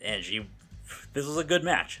 and this was a good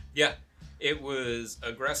match. Yeah. It was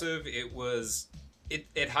aggressive. It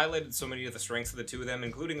highlighted so many of the strengths of the two of them,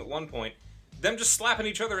 including at one point them just slapping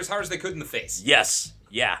each other as hard as they could in the face. Yes.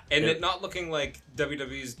 Yeah. And it not looking like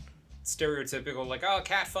WWE's stereotypical, like, oh,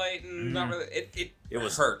 cat fight, and not really. It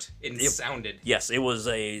was hurt. It sounded. Yes, it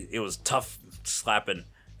was tough slapping.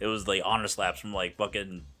 It was like honor slaps from like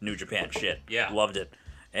fucking New Japan shit. Yeah. Loved it.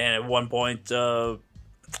 And at one point,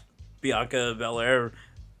 Bianca Belair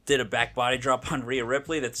did a back body drop on Rhea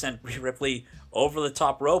Ripley that sent Rhea Ripley over the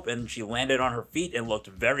top rope, and she landed on her feet and looked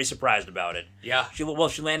very surprised about it. Yeah. She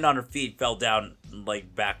landed on her feet, fell down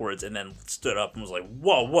like backwards, and then stood up and was like,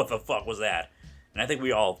 whoa, what the fuck was that? And I think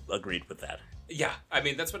we all agreed with that. Yeah, I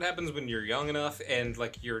mean, that's what happens when you're young enough and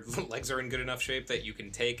like your legs are in good enough shape that you can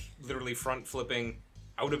take literally front flipping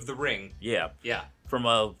out of the ring. Yeah. Yeah. From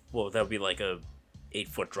that would be like a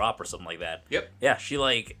 8-foot drop or something like that. Yep. Yeah,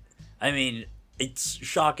 it's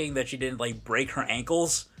shocking that she didn't like break her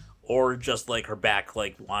ankles or just like her back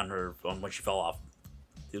like on when she fell off.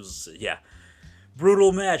 It was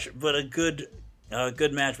brutal match, but a good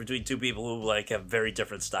match between two people who like have very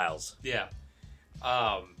different styles. Yeah.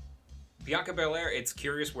 Bianca Belair, it's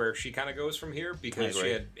curious where she kind of goes from here because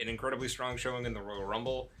she had an incredibly strong showing in the Royal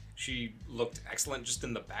Rumble. She looked excellent just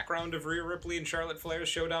in the background of Rhea Ripley and Charlotte Flair's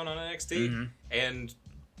showdown on NXT, and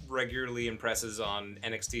regularly impresses on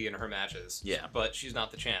NXT in her matches. Yeah, but she's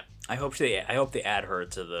not the champ. I hope they add her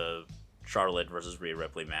to the Charlotte versus Rhea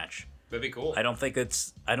Ripley match. That'd be cool. I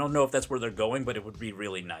don't know if that's where they're going, but it would be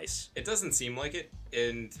really nice. It doesn't seem like it.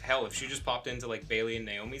 And hell, if she just popped into like Bayley and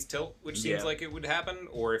Naomi's tilt, which seems like it would happen,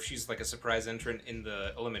 or if she's like a surprise entrant in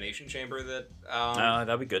the Elimination Chamber,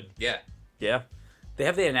 that'd be good. Yeah. Yeah.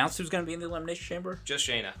 Have they announced who's going to be in the Elimination Chamber? Just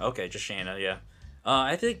Shayna. Okay, just Shayna, yeah.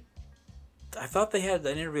 I thought they had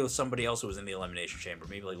an interview with somebody else who was in the Elimination Chamber.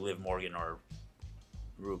 Maybe like Liv Morgan or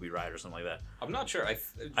Ruby Riott or something like that. I'm not sure.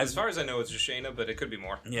 As far as I know, it's just Shayna, but it could be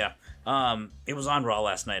more. Yeah. It was on Raw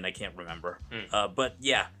last night, and I can't remember. But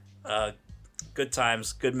yeah, Good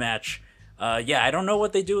times, good match. Yeah, I don't know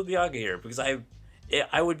what they do with Bianca here because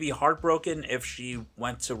I would be heartbroken if she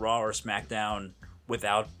went to Raw or SmackDown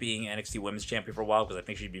without being NXT Women's Champion for a while, because I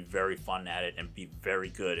think she'd be very fun at it and be very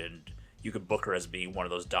good, and you could book her as being one of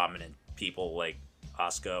those dominant people like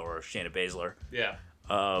Asuka or Shayna Baszler. Yeah.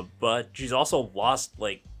 But she's also lost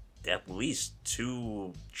like at least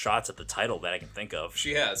 2 shots at the title that I can think of.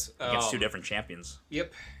 She has Against 2 different champions.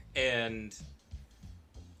 Yep, and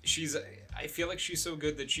I feel like she's so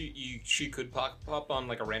good that she could pop on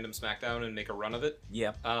like a random SmackDown and make a run of it.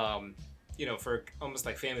 Yeah. For almost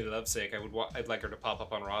like family love's sake, I'd like her to pop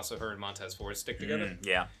up on Raw so her and Montez Ford stick together.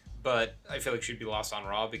 Yeah. But I feel like she'd be lost on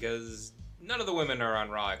Raw because none of the women are on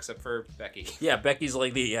Raw except for Becky. Yeah, Becky's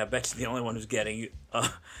the only one who's getting.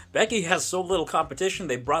 Becky has so little competition.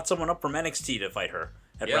 They brought someone up from NXT to fight her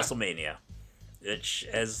at WrestleMania. Which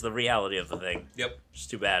is the reality of the thing. Yep. It's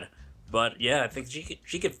too bad. But yeah, I think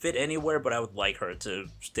she could fit anywhere, but I would like her to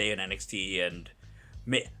stay in NXT, and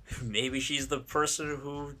maybe she's the person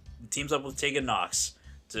who teams up with Tegan Nox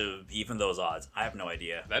to even those odds. I have no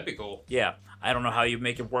idea. That'd be cool. Yeah, I don't know how you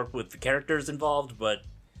make it work with the characters involved, but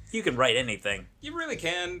you can write anything. You really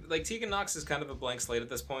can. Like, Tegan Nox is kind of a blank slate at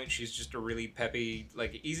this point. She's just a really peppy,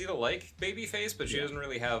 like, easy to like baby face, but she doesn't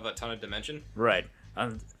really have a ton of dimension. Right.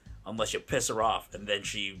 Unless you piss her off, and then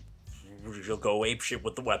she'll go apeshit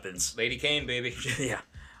with the weapons. Lady Kane, baby. Yeah.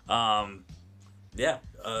 A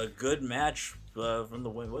good match from the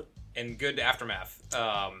win. What? And good aftermath.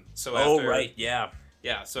 Right, yeah.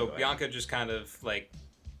 Yeah, so Bianca just kind of, like,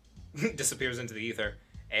 disappears into the ether.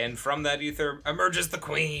 And from that ether emerges the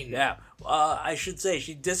Queen. Yeah. I should say,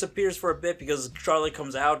 she disappears for a bit because Charlotte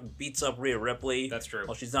comes out and beats up Rhea Ripley. That's true.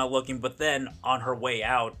 While she's not looking. But then, on her way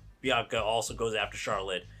out, Bianca also goes after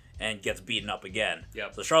Charlotte and gets beaten up again.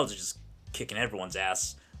 Yep. So Charlotte's just kicking everyone's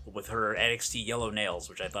ass with her NXT yellow nails,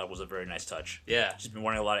 which I thought was a very nice touch. Yeah. She's been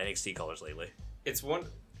wearing a lot of NXT colors lately.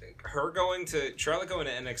 Charlotte going to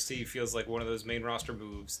NXT feels like one of those main roster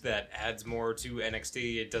moves that adds more to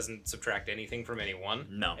NXT. It doesn't subtract anything from anyone.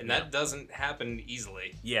 No. And that doesn't happen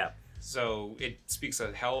easily. Yeah. So it speaks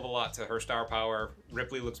a hell of a lot to her star power.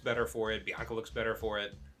 Ripley looks better for it. Bianca looks better for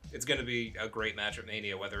it. It's going to be a great match at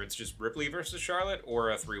Mania, whether it's just Ripley versus Charlotte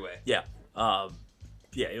or a 3-way. Yeah.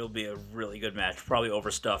 It'll be a really good match. Probably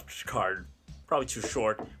overstuffed card. Probably too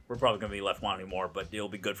short. We're probably going to be left wanting more, but it'll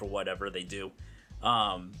be good for whatever they do.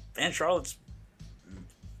 And Charlotte's,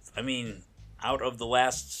 out of the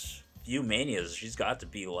last few Manias, she's got to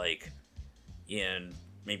be, like, in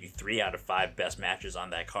maybe 3 out of 5 best matches on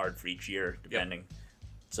that card for each year, depending. Yep.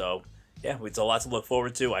 So, yeah, it's a lot to look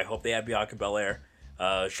forward to. I hope they have Bianca Belair.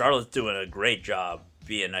 Charlotte's doing a great job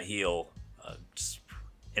being a heel, just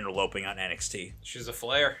interloping on NXT. She's a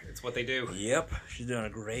flair. It's what they do. Yep. She's doing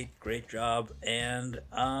a great job. And,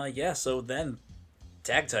 so then,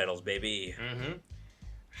 tag titles, baby. Mm-hmm.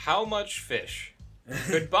 How much fish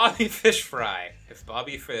could Bobby Fish fry if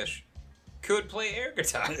Bobby Fish could play air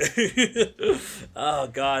guitar? Oh,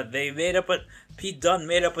 God. Pete Dunne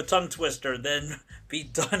made up a tongue twister. Then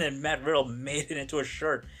Pete Dunne and Matt Riddle made it into a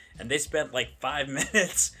shirt. And they spent like 5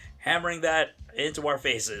 minutes hammering that into our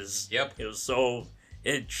faces. Yep.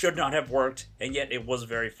 It should not have worked, and yet it was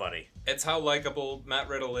very funny. It's how likable Matt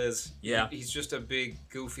Riddle is. Yeah. He's just a big,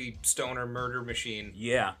 goofy, stoner murder machine.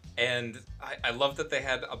 Yeah. And I love that they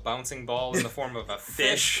had a bouncing ball in the form of a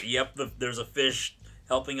fish. Yep, there's a fish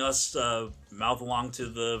helping us mouth along to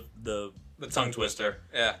the tongue twister.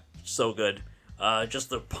 Yeah. So good. Just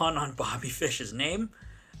the pun on Bobby Fish's name.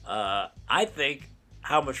 I think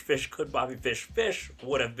how much fish could Bobby Fish fish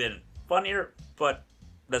would have been funnier, but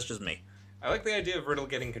that's just me. I like the idea of Riddle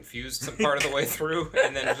getting confused some part of the way through,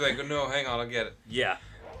 and then just like, no, hang on, I'll get it. Yeah.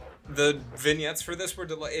 The vignettes for this were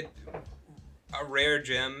a rare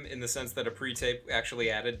gem in the sense that a pre-tape actually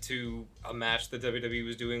added to a match that WWE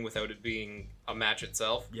was doing without it being a match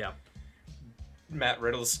itself. Yeah. Matt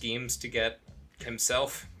Riddle's schemes to get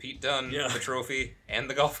himself, Pete Dunne, the trophy, and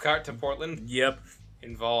the golf cart to Portland. Yep.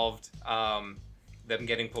 Involved them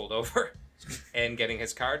getting pulled over and getting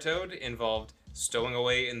his car towed. Involved stowing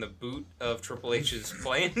away in the boot of Triple H's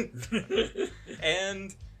plane.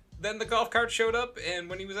 And then the golf cart showed up, and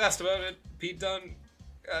when he was asked about it, Pete Dunne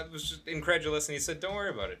was just incredulous, and he said, don't worry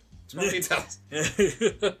about it. Small details.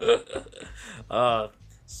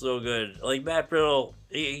 So good. Like, Matt Riddle,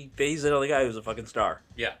 he's another guy who's a fucking star.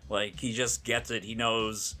 Yeah. Like, he just gets it. He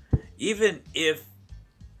knows, even if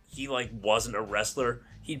he, wasn't a wrestler,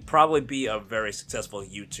 he'd probably be a very successful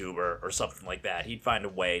YouTuber or something like that. He'd find a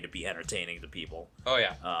way to be entertaining to people. Oh,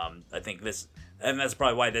 yeah. I think and that's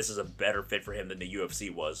probably why this is a better fit for him than the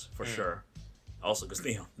UFC was, for sure. Also, because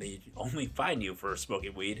they only fine you for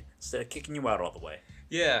smoking weed instead of kicking you out all the way.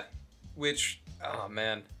 Yeah, which, oh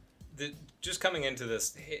man, just coming into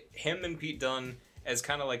this, him and Pete Dunne as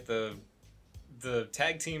kind of like the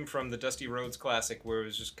tag team from the Dusty Rhodes Classic, where it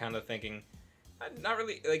was just kind of thinking, not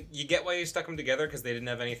really, like, you get why you stuck them together, because they didn't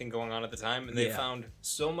have anything going on at the time, and they found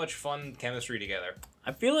so much fun chemistry together.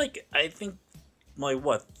 I think, like,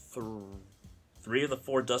 what, 3 of the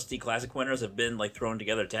 4 Dusty Classic winners have been, like, thrown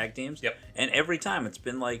together tag teams. Yep. And every time it's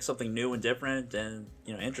been, like, something new and different and,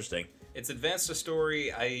 interesting. It's advanced a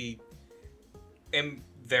story. I am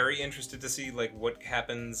very interested to see, like, what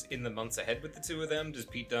happens in the months ahead with the two of them. Does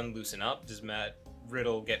Pete Dunne loosen up? Does Matt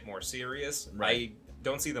Riddle get more serious? Right. I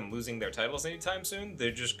don't see them losing their titles anytime soon. They're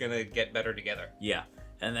just gonna get better together. Yeah.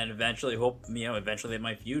 And then eventually eventually they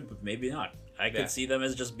might feud, but maybe not. I could see them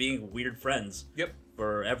as just being weird friends. Yep.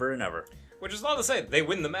 Forever and ever. Which is not to say they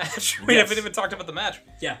win the match. We haven't even talked about the match.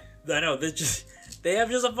 Yeah, I know. They have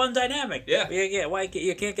just a fun dynamic. Yeah. Why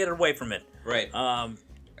you can't get away from it. Right.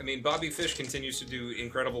 I mean, Bobby Fish continues to do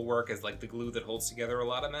incredible work as, like, the glue that holds together a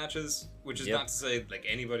lot of matches, which is not to say, like,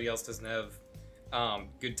 anybody else doesn't have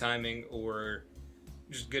good timing or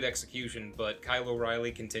just good execution, but Kyle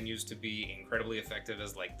O'Reilly continues to be incredibly effective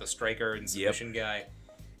as, like, the striker and submission guy.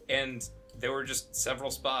 And there were just several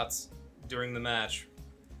spots during the match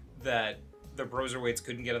that the Broserweights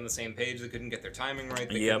couldn't get on the same page. They couldn't get their timing right.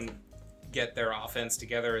 They couldn't get their offense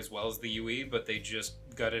together as well as the UE, but they just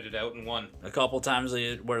gutted it out and won. A couple times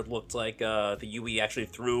where it looked like the UE actually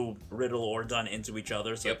threw Riddle or Dunne into each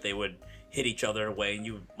other so that they would hit each other away.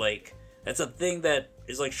 And that's a thing that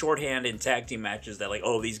is like shorthand in tag team matches that, like,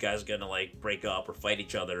 oh, these guys are going to, like, break up or fight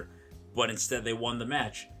each other. But instead they won the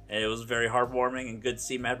match. And it was very heartwarming and good to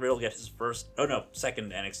see Matt Riddle get his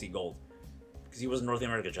second NXT gold. Because he was North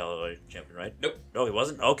American champion, right? Nope. No, he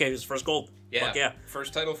wasn't? Okay, his first gold. Yeah. Fuck yeah.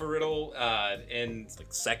 First title for Riddle, and... It's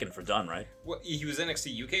like second for Dunne, right? Well, he was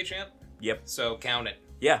NXT UK champ? Yep. So count it.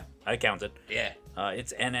 Yeah, I count it. Yeah.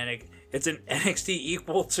 It's an NXT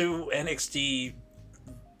equal to NXT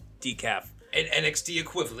decaf. An NXT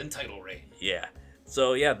equivalent title reign. Yeah.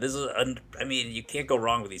 So, yeah, this is... you can't go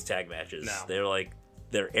wrong with these tag matches. No.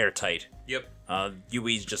 They're airtight. Yep.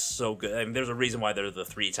 UE's just so good. I mean, there's a reason why they're the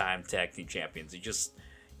 3-time tag team champions. You just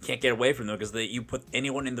can't get away from them because you put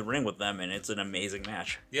anyone in the ring with them, and it's an amazing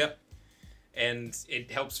match. Yep. And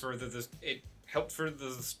it helps further this. It helped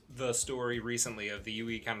further the story recently of the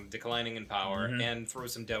UE kind of declining in power, and throw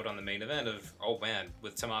some doubt on the main event of, oh man,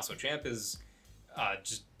 with Tommaso Ciampa's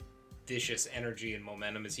just vicious energy and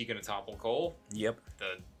momentum, is he going to topple Cole? Yep.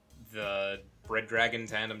 The Red Dragon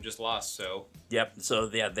tandem just lost, so... Yep, so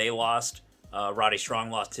yeah, they lost. Roddy Strong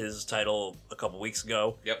lost his title a couple weeks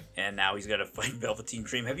ago. Yep. And now he's got to fight Velveteen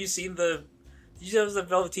Dream. Have you seen Did you know the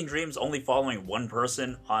Velveteen Dream's only following one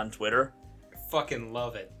person on Twitter? I fucking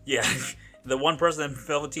love it. Yeah. The one person that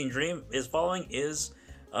Velveteen Dream is following is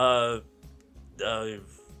Roddy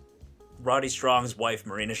Strong's wife,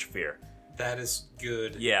 Marina Shafir. That is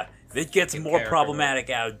good. Yeah. It gets more problematic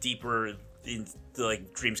deeper into,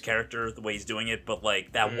 like, Dream's character, the way he's doing it, but,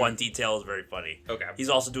 like, that one detail is very funny. Okay. He's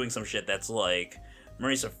also doing some shit that's like,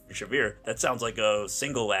 Marina Shafir, that sounds like a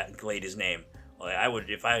single lady's name. Like,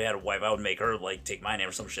 if I had a wife, I would make her, like, take my name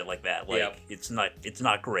or some shit like that. Like, it's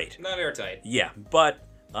not great. Not airtight. Yeah, but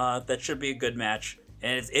that should be a good match.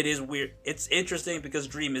 And it is weird. It's interesting because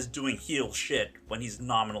Dream is doing heel shit when he's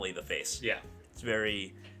nominally the face. Yeah.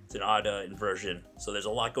 It's an odd inversion. So there's a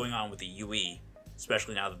lot going on with the UE,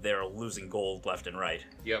 especially now that they're losing gold left and right.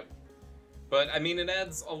 Yep. But, I mean, it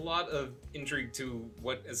adds a lot of intrigue to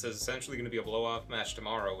what is essentially going to be a blow-off match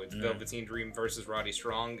tomorrow with Velveteen Dream versus Roddy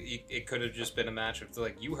Strong. It could have just been a match of,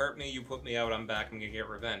 like, you hurt me, you put me out, I'm back, I'm going to get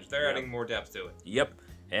revenge. They're adding more depth to it. Yep.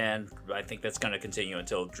 And I think that's going to continue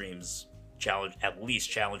until Dream's at least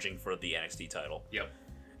challenging for the NXT title. Yep.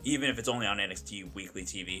 Even if it's only on NXT Weekly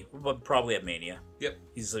TV, but probably at Mania. Yep.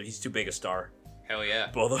 He's too big a star. Hell yeah.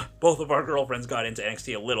 Both of our girlfriends got into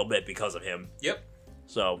NXT a little bit because of him. Yep.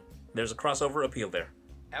 So there's a crossover appeal there.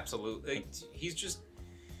 Absolutely. He's just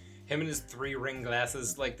him and his 3 ring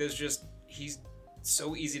glasses. Like, he's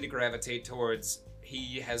so easy to gravitate towards.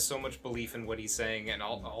 He has so much belief in what he's saying, and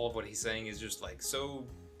all of what he's saying is just, like, so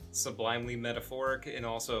sublimely metaphoric and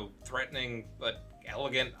also threatening, but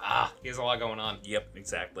elegant. He has a lot going on. Yep,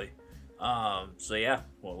 exactly. So yeah,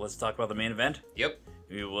 well, let's talk about the main event. Yep.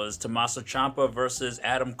 It was Tommaso Ciampa versus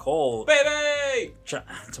Adam Cole. Baby!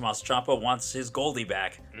 Tommaso Ciampa wants his Goldie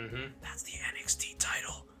back. Mm-hmm. That's the NXT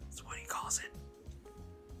title. That's what he calls it.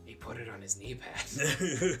 He put it on his knee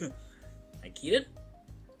pad. And Keaton?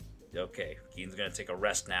 Okay, Keaton's gonna take a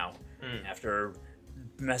rest now after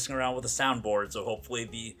messing around with the soundboard, so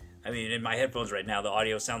hopefully I mean, in my headphones right now, the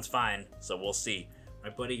audio sounds fine, so we'll see.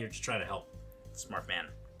 Right, buddy? You're just trying to help. Smart man.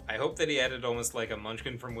 I hope that he added almost like a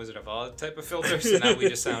Munchkin from Wizard of Oz type of filter, so now we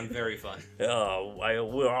just sound very fun. Oh,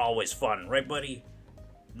 we're always fun, right, buddy?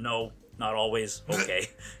 No, not always. Okay.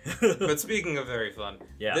 But speaking of very fun,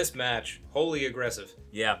 this match, wholly aggressive.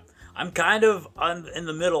 Yeah. I'm kind of in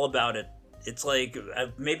the middle about it. It's like,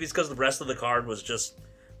 maybe it's because the rest of the card was just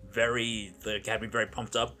had me very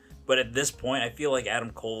pumped up. But at this point, I feel like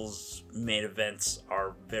Adam Cole's main events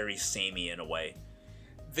are very samey in a way.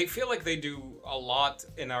 They feel like they do a lot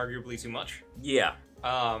and arguably too much. Yeah.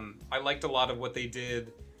 I liked a lot of what they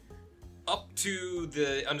did up to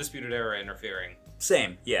the Undisputed Era interfering.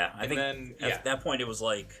 Same, yeah. I And think then, at that point it was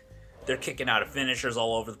like they're kicking out of finishers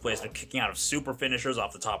all over the place. They're kicking out of super finishers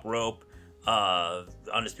off the top rope. The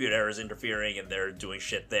Undisputed Era is interfering and they're doing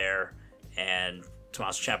shit there. And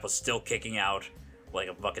Tommaso Ciampa's still kicking out like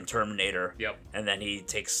a fucking Terminator. Yep. And then he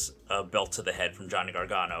takes a belt to the head from Johnny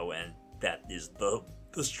Gargano, and that is the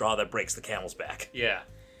straw that breaks the camel's back. Yeah.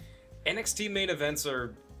 NXT main events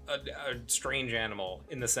are a strange animal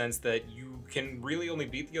in the sense that you can really only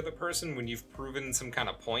beat the other person when you've proven some kind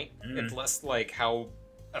of point. It's less like how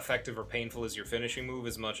effective or painful is your finishing move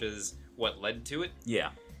as much as what led to it. Yeah.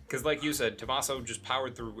 Because like you said, Tommaso just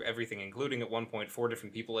powered through everything, including at one point 4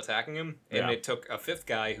 different people attacking him. And it took a 5th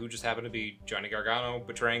guy who just happened to be Johnny Gargano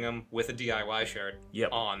betraying him with a DIY shirt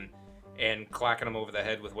on and clacking him over the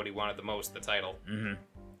head with what he wanted the most, the title.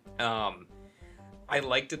 I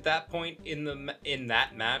liked at that point in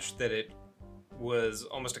that match that it was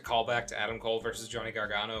almost a callback to Adam Cole versus Johnny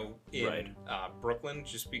Gargano in Brooklyn,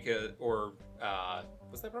 just because, or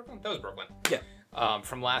was that Brooklyn? That was Brooklyn. Yeah.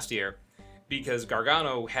 From last year, because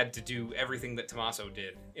Gargano had to do everything that Tommaso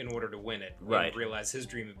did in order to win it and realize his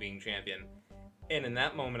dream of being champion. And in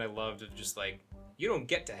that moment, I loved of just like, you don't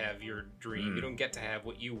get to have your dream. You don't get to have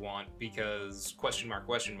what you want because question mark.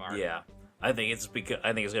 Yeah. I think it's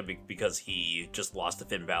gonna be because he just lost to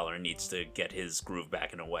Finn Balor and needs to get his groove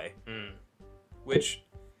back in a way. Which,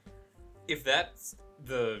 if that's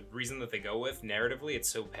the reason that they go with narratively, it's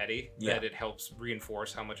so petty that it helps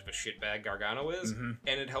reinforce how much of a shitbag Gargano is, and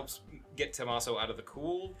it helps get Tommaso out of the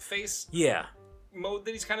cool face mode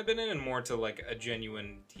that he's kind of been in, and more to like a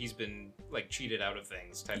genuine, he's been like cheated out of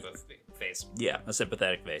things type of face. Yeah, a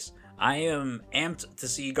sympathetic face. I am amped to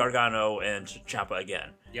see Gargano and Ciampa again.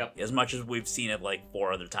 Yep. As much as we've seen it like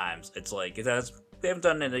 4 other times, it's like they haven't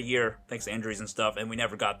done it in a year thanks to injuries and stuff, and we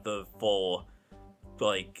never got the full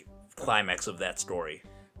like climax of that story.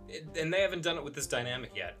 And they haven't done it with this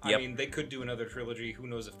dynamic yet. I mean, they could do another trilogy. Who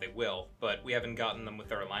knows if they will? But we haven't gotten them with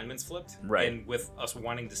their alignments flipped. Right. And with us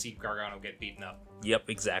wanting to see Gargano get beaten up. Yep,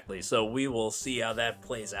 exactly. So we will see how that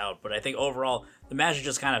plays out. But I think overall, the match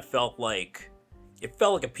just kind of felt like a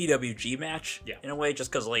PWG match in a way,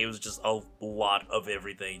 just because like, it was just a lot of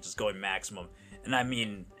everything, just going maximum. And I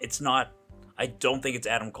mean, I don't think it's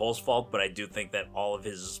Adam Cole's fault, but I do think that all of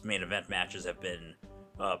his main event matches have been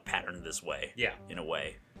patterned this way. Yeah. In a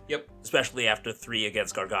way. Yep. Especially after 3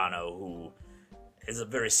 against Gargano, who is a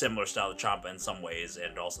very similar style to Ciampa in some ways,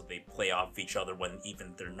 and also they play off each other when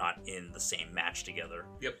even they're not in the same match together.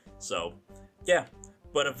 Yep. So, yeah.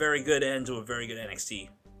 But a very good end to a very good NXT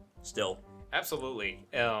still. Absolutely.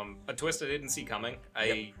 A twist I didn't see coming.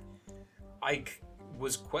 I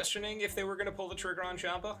was questioning if they were going to pull the trigger on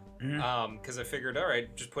Ciampa, because I figured, all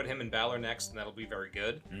right, just put him and Balor next, and that'll be very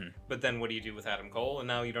good. But then what do you do with Adam Cole? And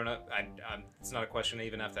now you don't have... it's not a question I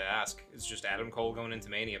even have to ask. It's just Adam Cole going into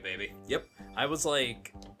Mania, baby. Yep. I was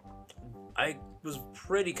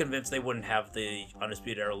pretty convinced they wouldn't have the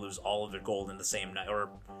Undisputed Era lose all of their gold in the same night, or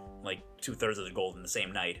like 2/3 of the gold in the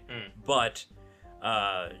same night. But,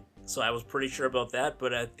 so I was pretty sure about that,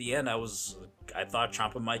 but at the end I thought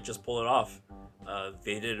Ciampa might just pull it off.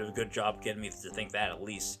 They did a good job getting me to think that, at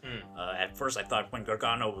least. At first, I thought when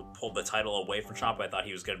Gargano pulled the title away from Ciampa, I thought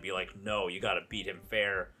he was going to be like, no, you got to beat him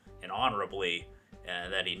fair and honorably.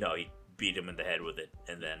 And then he beat him in the head with it.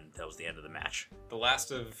 And then that was the end of the match. The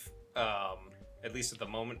last of, at least at the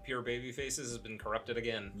moment, pure baby faces has been corrupted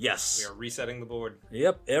again. Yes. We are resetting the board.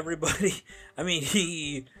 Yep, everybody. I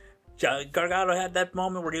mean, Gargano had that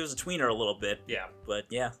moment where he was a tweener a little bit. Yeah. But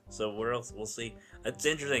yeah, so we'll see. It's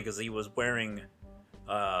interesting because he was wearing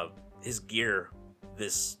his gear.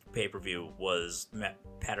 This pay-per-view was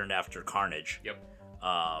patterned after Carnage. Yep.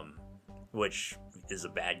 Which is a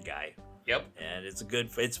bad guy. Yep. And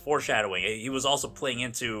it's foreshadowing. He was also playing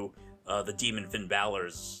into the Demon Finn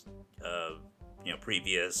Balor's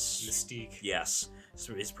previous mystique. Yes,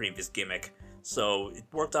 his previous gimmick. So it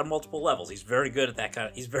worked on multiple levels. He's very good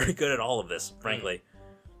at he's very good at all of this, frankly.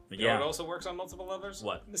 You know what also works on multiple levels?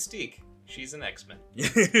 What? Mystique. She's an X-Men.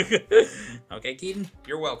 Okay, Keaton?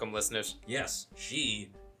 You're welcome, listeners. Yes,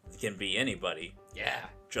 she can be anybody. Yeah.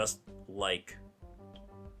 Just like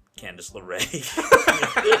Candice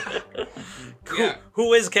LeRae. Yeah.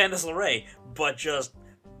 Who is Candice LeRae? But just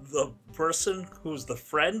the person who's the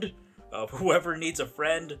friend of whoever needs a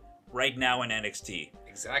friend right now in NXT.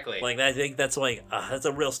 Exactly. Like, I think that's like, that's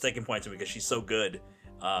a real sticking point to me because she's so good.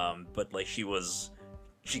 But like, she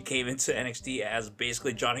came into NXT as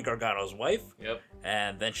basically Johnny Gargano's wife. Yep.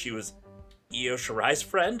 And then she was Io Shirai's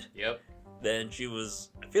friend. Yep. Then I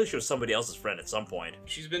feel like she was somebody else's friend at some point.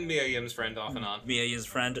 She's been Mia Yim's friend off and on. Mia Yim's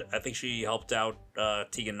friend. I think she helped out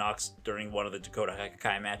Tegan Nox during one of the Dakota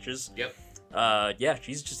Kai matches. Yep. Yeah,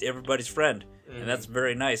 she's just everybody's friend. And that's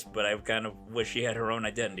very nice, but I kind of wish she had her own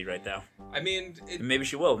identity right now. I mean... And maybe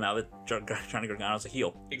she will now that Johnny Gargano's a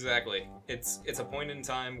heel. Exactly. It's a point in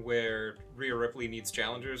time where Rhea Ripley needs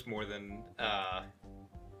challengers more than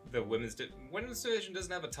the women's division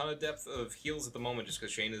doesn't have a ton of depth of heels at the moment just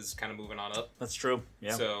because Shayna's kind of moving on up. That's true,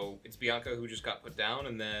 yeah. So it's Bianca who just got put down,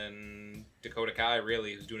 and then Dakota Kai,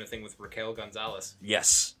 really, who's doing a thing with Raquel Gonzalez.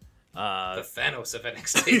 Yes. The Thanos of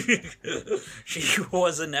NXT. She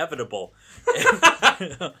was inevitable.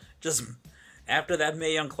 Just after that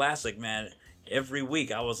Mae Young Classic, man, every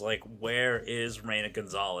week I was like, where is Reina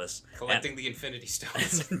Gonzalez? Collecting the Infinity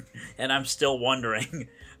Stones. And I'm still wondering,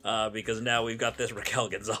 because now we've got this Raquel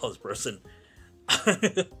Gonzalez person.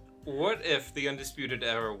 What if the Undisputed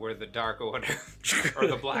Era were the Dark Order? Or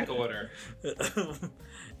the Black Order?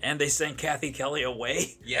 And they sent Kathy Kelly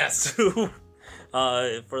away? Yes.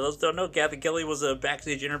 For those who don't know, Kathy Kelly was a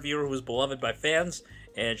backstage interviewer who was beloved by fans,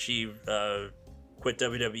 and she quit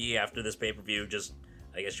WWE after this pay-per-view. Just,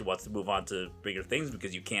 I guess she wants to move on to bigger things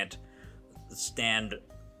because you can't stand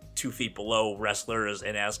 2 feet below wrestlers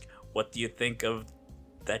and ask, what do you think of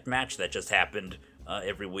that match that just happened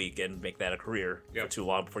every week, and make that a career for too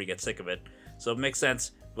long before you get sick of it. So it makes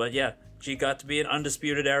sense. But yeah, she got to be an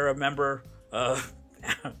Undisputed Era member on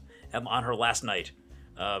her last night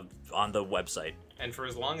on the website. And for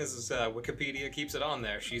as long as Wikipedia keeps it on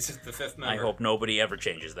there, she's the 5th member. I hope nobody ever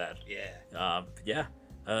changes that. Yeah.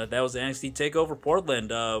 That was the NXT Takeover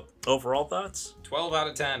Portland. Overall thoughts? 12 out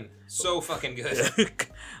of 10. So fucking good.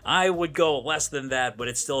 I would go less than that, but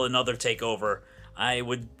it's still another takeover. I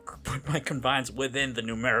would put my combines within the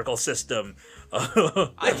numerical system.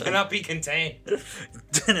 I cannot be contained.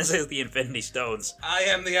 Dennis is the Infinity Stones. I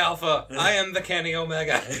am the Alpha. I am the Kenny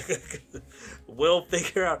Omega. We'll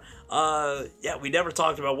figure out. We never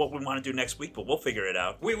talked about what we want to do next week, but we'll figure it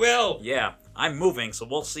out. We will. Yeah, I'm moving, so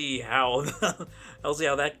we'll see how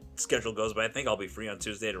that schedule goes. But I think I'll be free on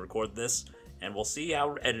Tuesday to record this, and we'll see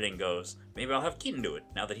how editing goes. Maybe I'll have Keaton do it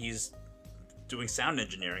now that he's doing sound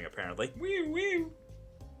engineering. Apparently. Wee.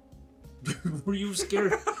 Were you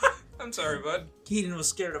scared? I'm sorry, bud. Keaton was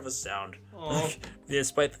scared of his sound. Oh.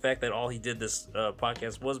 Despite the fact that all he did this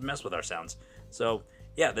podcast was mess with our sounds. So.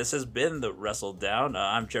 Yeah, this has been the Wrestledown.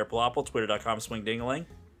 I'm Jared Palopple, twitter.com/swingdingaling.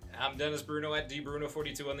 I'm Dennis Bruno at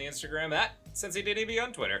dbruno42 on the Instagram, at SenseiDDB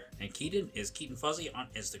on Twitter. And Keaton is Keaton Fuzzy on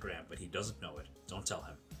Instagram, but he doesn't know it. Don't tell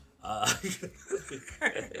him.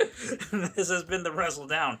 This has been the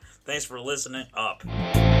Wrestledown. Thanks for listening up.